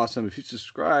is awesome. If you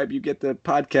subscribe, you get the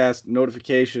podcast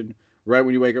notification right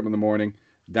when you wake up in the morning.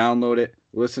 Download it.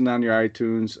 Listen on your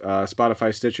iTunes,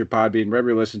 Spotify, Stitcher, Podbean, wherever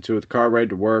you listen to it, the car ride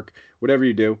to work, whatever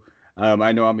you do.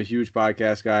 I know I'm a huge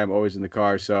podcast guy. I'm always in the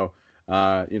car. So,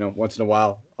 once in a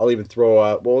while, I'll even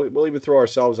throw we'll even throw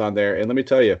ourselves on there. And let me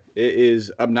tell you, it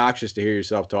is obnoxious to hear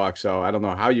yourself talk. So I don't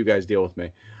know how you guys deal with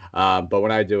me. But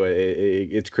when I do it,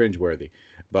 it's cringeworthy.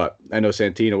 But I know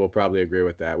Santino will probably agree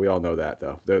with that. We all know that,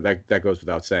 though. That goes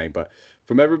without saying. But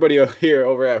from everybody here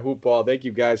over at Hoopball, thank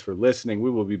you guys for listening. We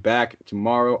will be back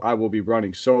tomorrow. I will be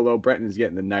running solo. Brenton is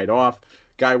getting the night off.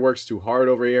 Guy works too hard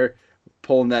over here,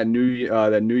 pulling that New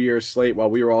Year's slate while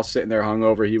we were all sitting there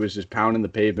hungover. He was just pounding the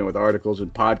pavement with articles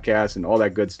and podcasts and all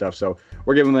that good stuff. So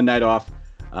we're giving him the night off.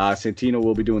 Santino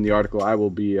will be doing the article. I will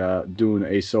be doing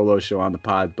a solo show on the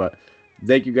pod. But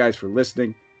thank you guys for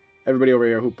listening. Everybody over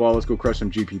here at Hoopball, let's go crush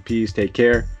some GPPs. Take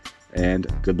care, and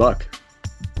good luck.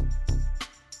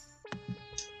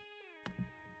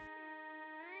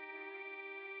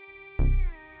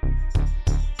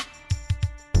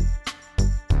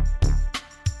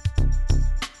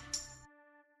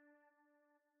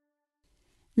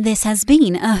 This has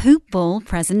been a Hoopball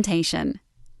presentation.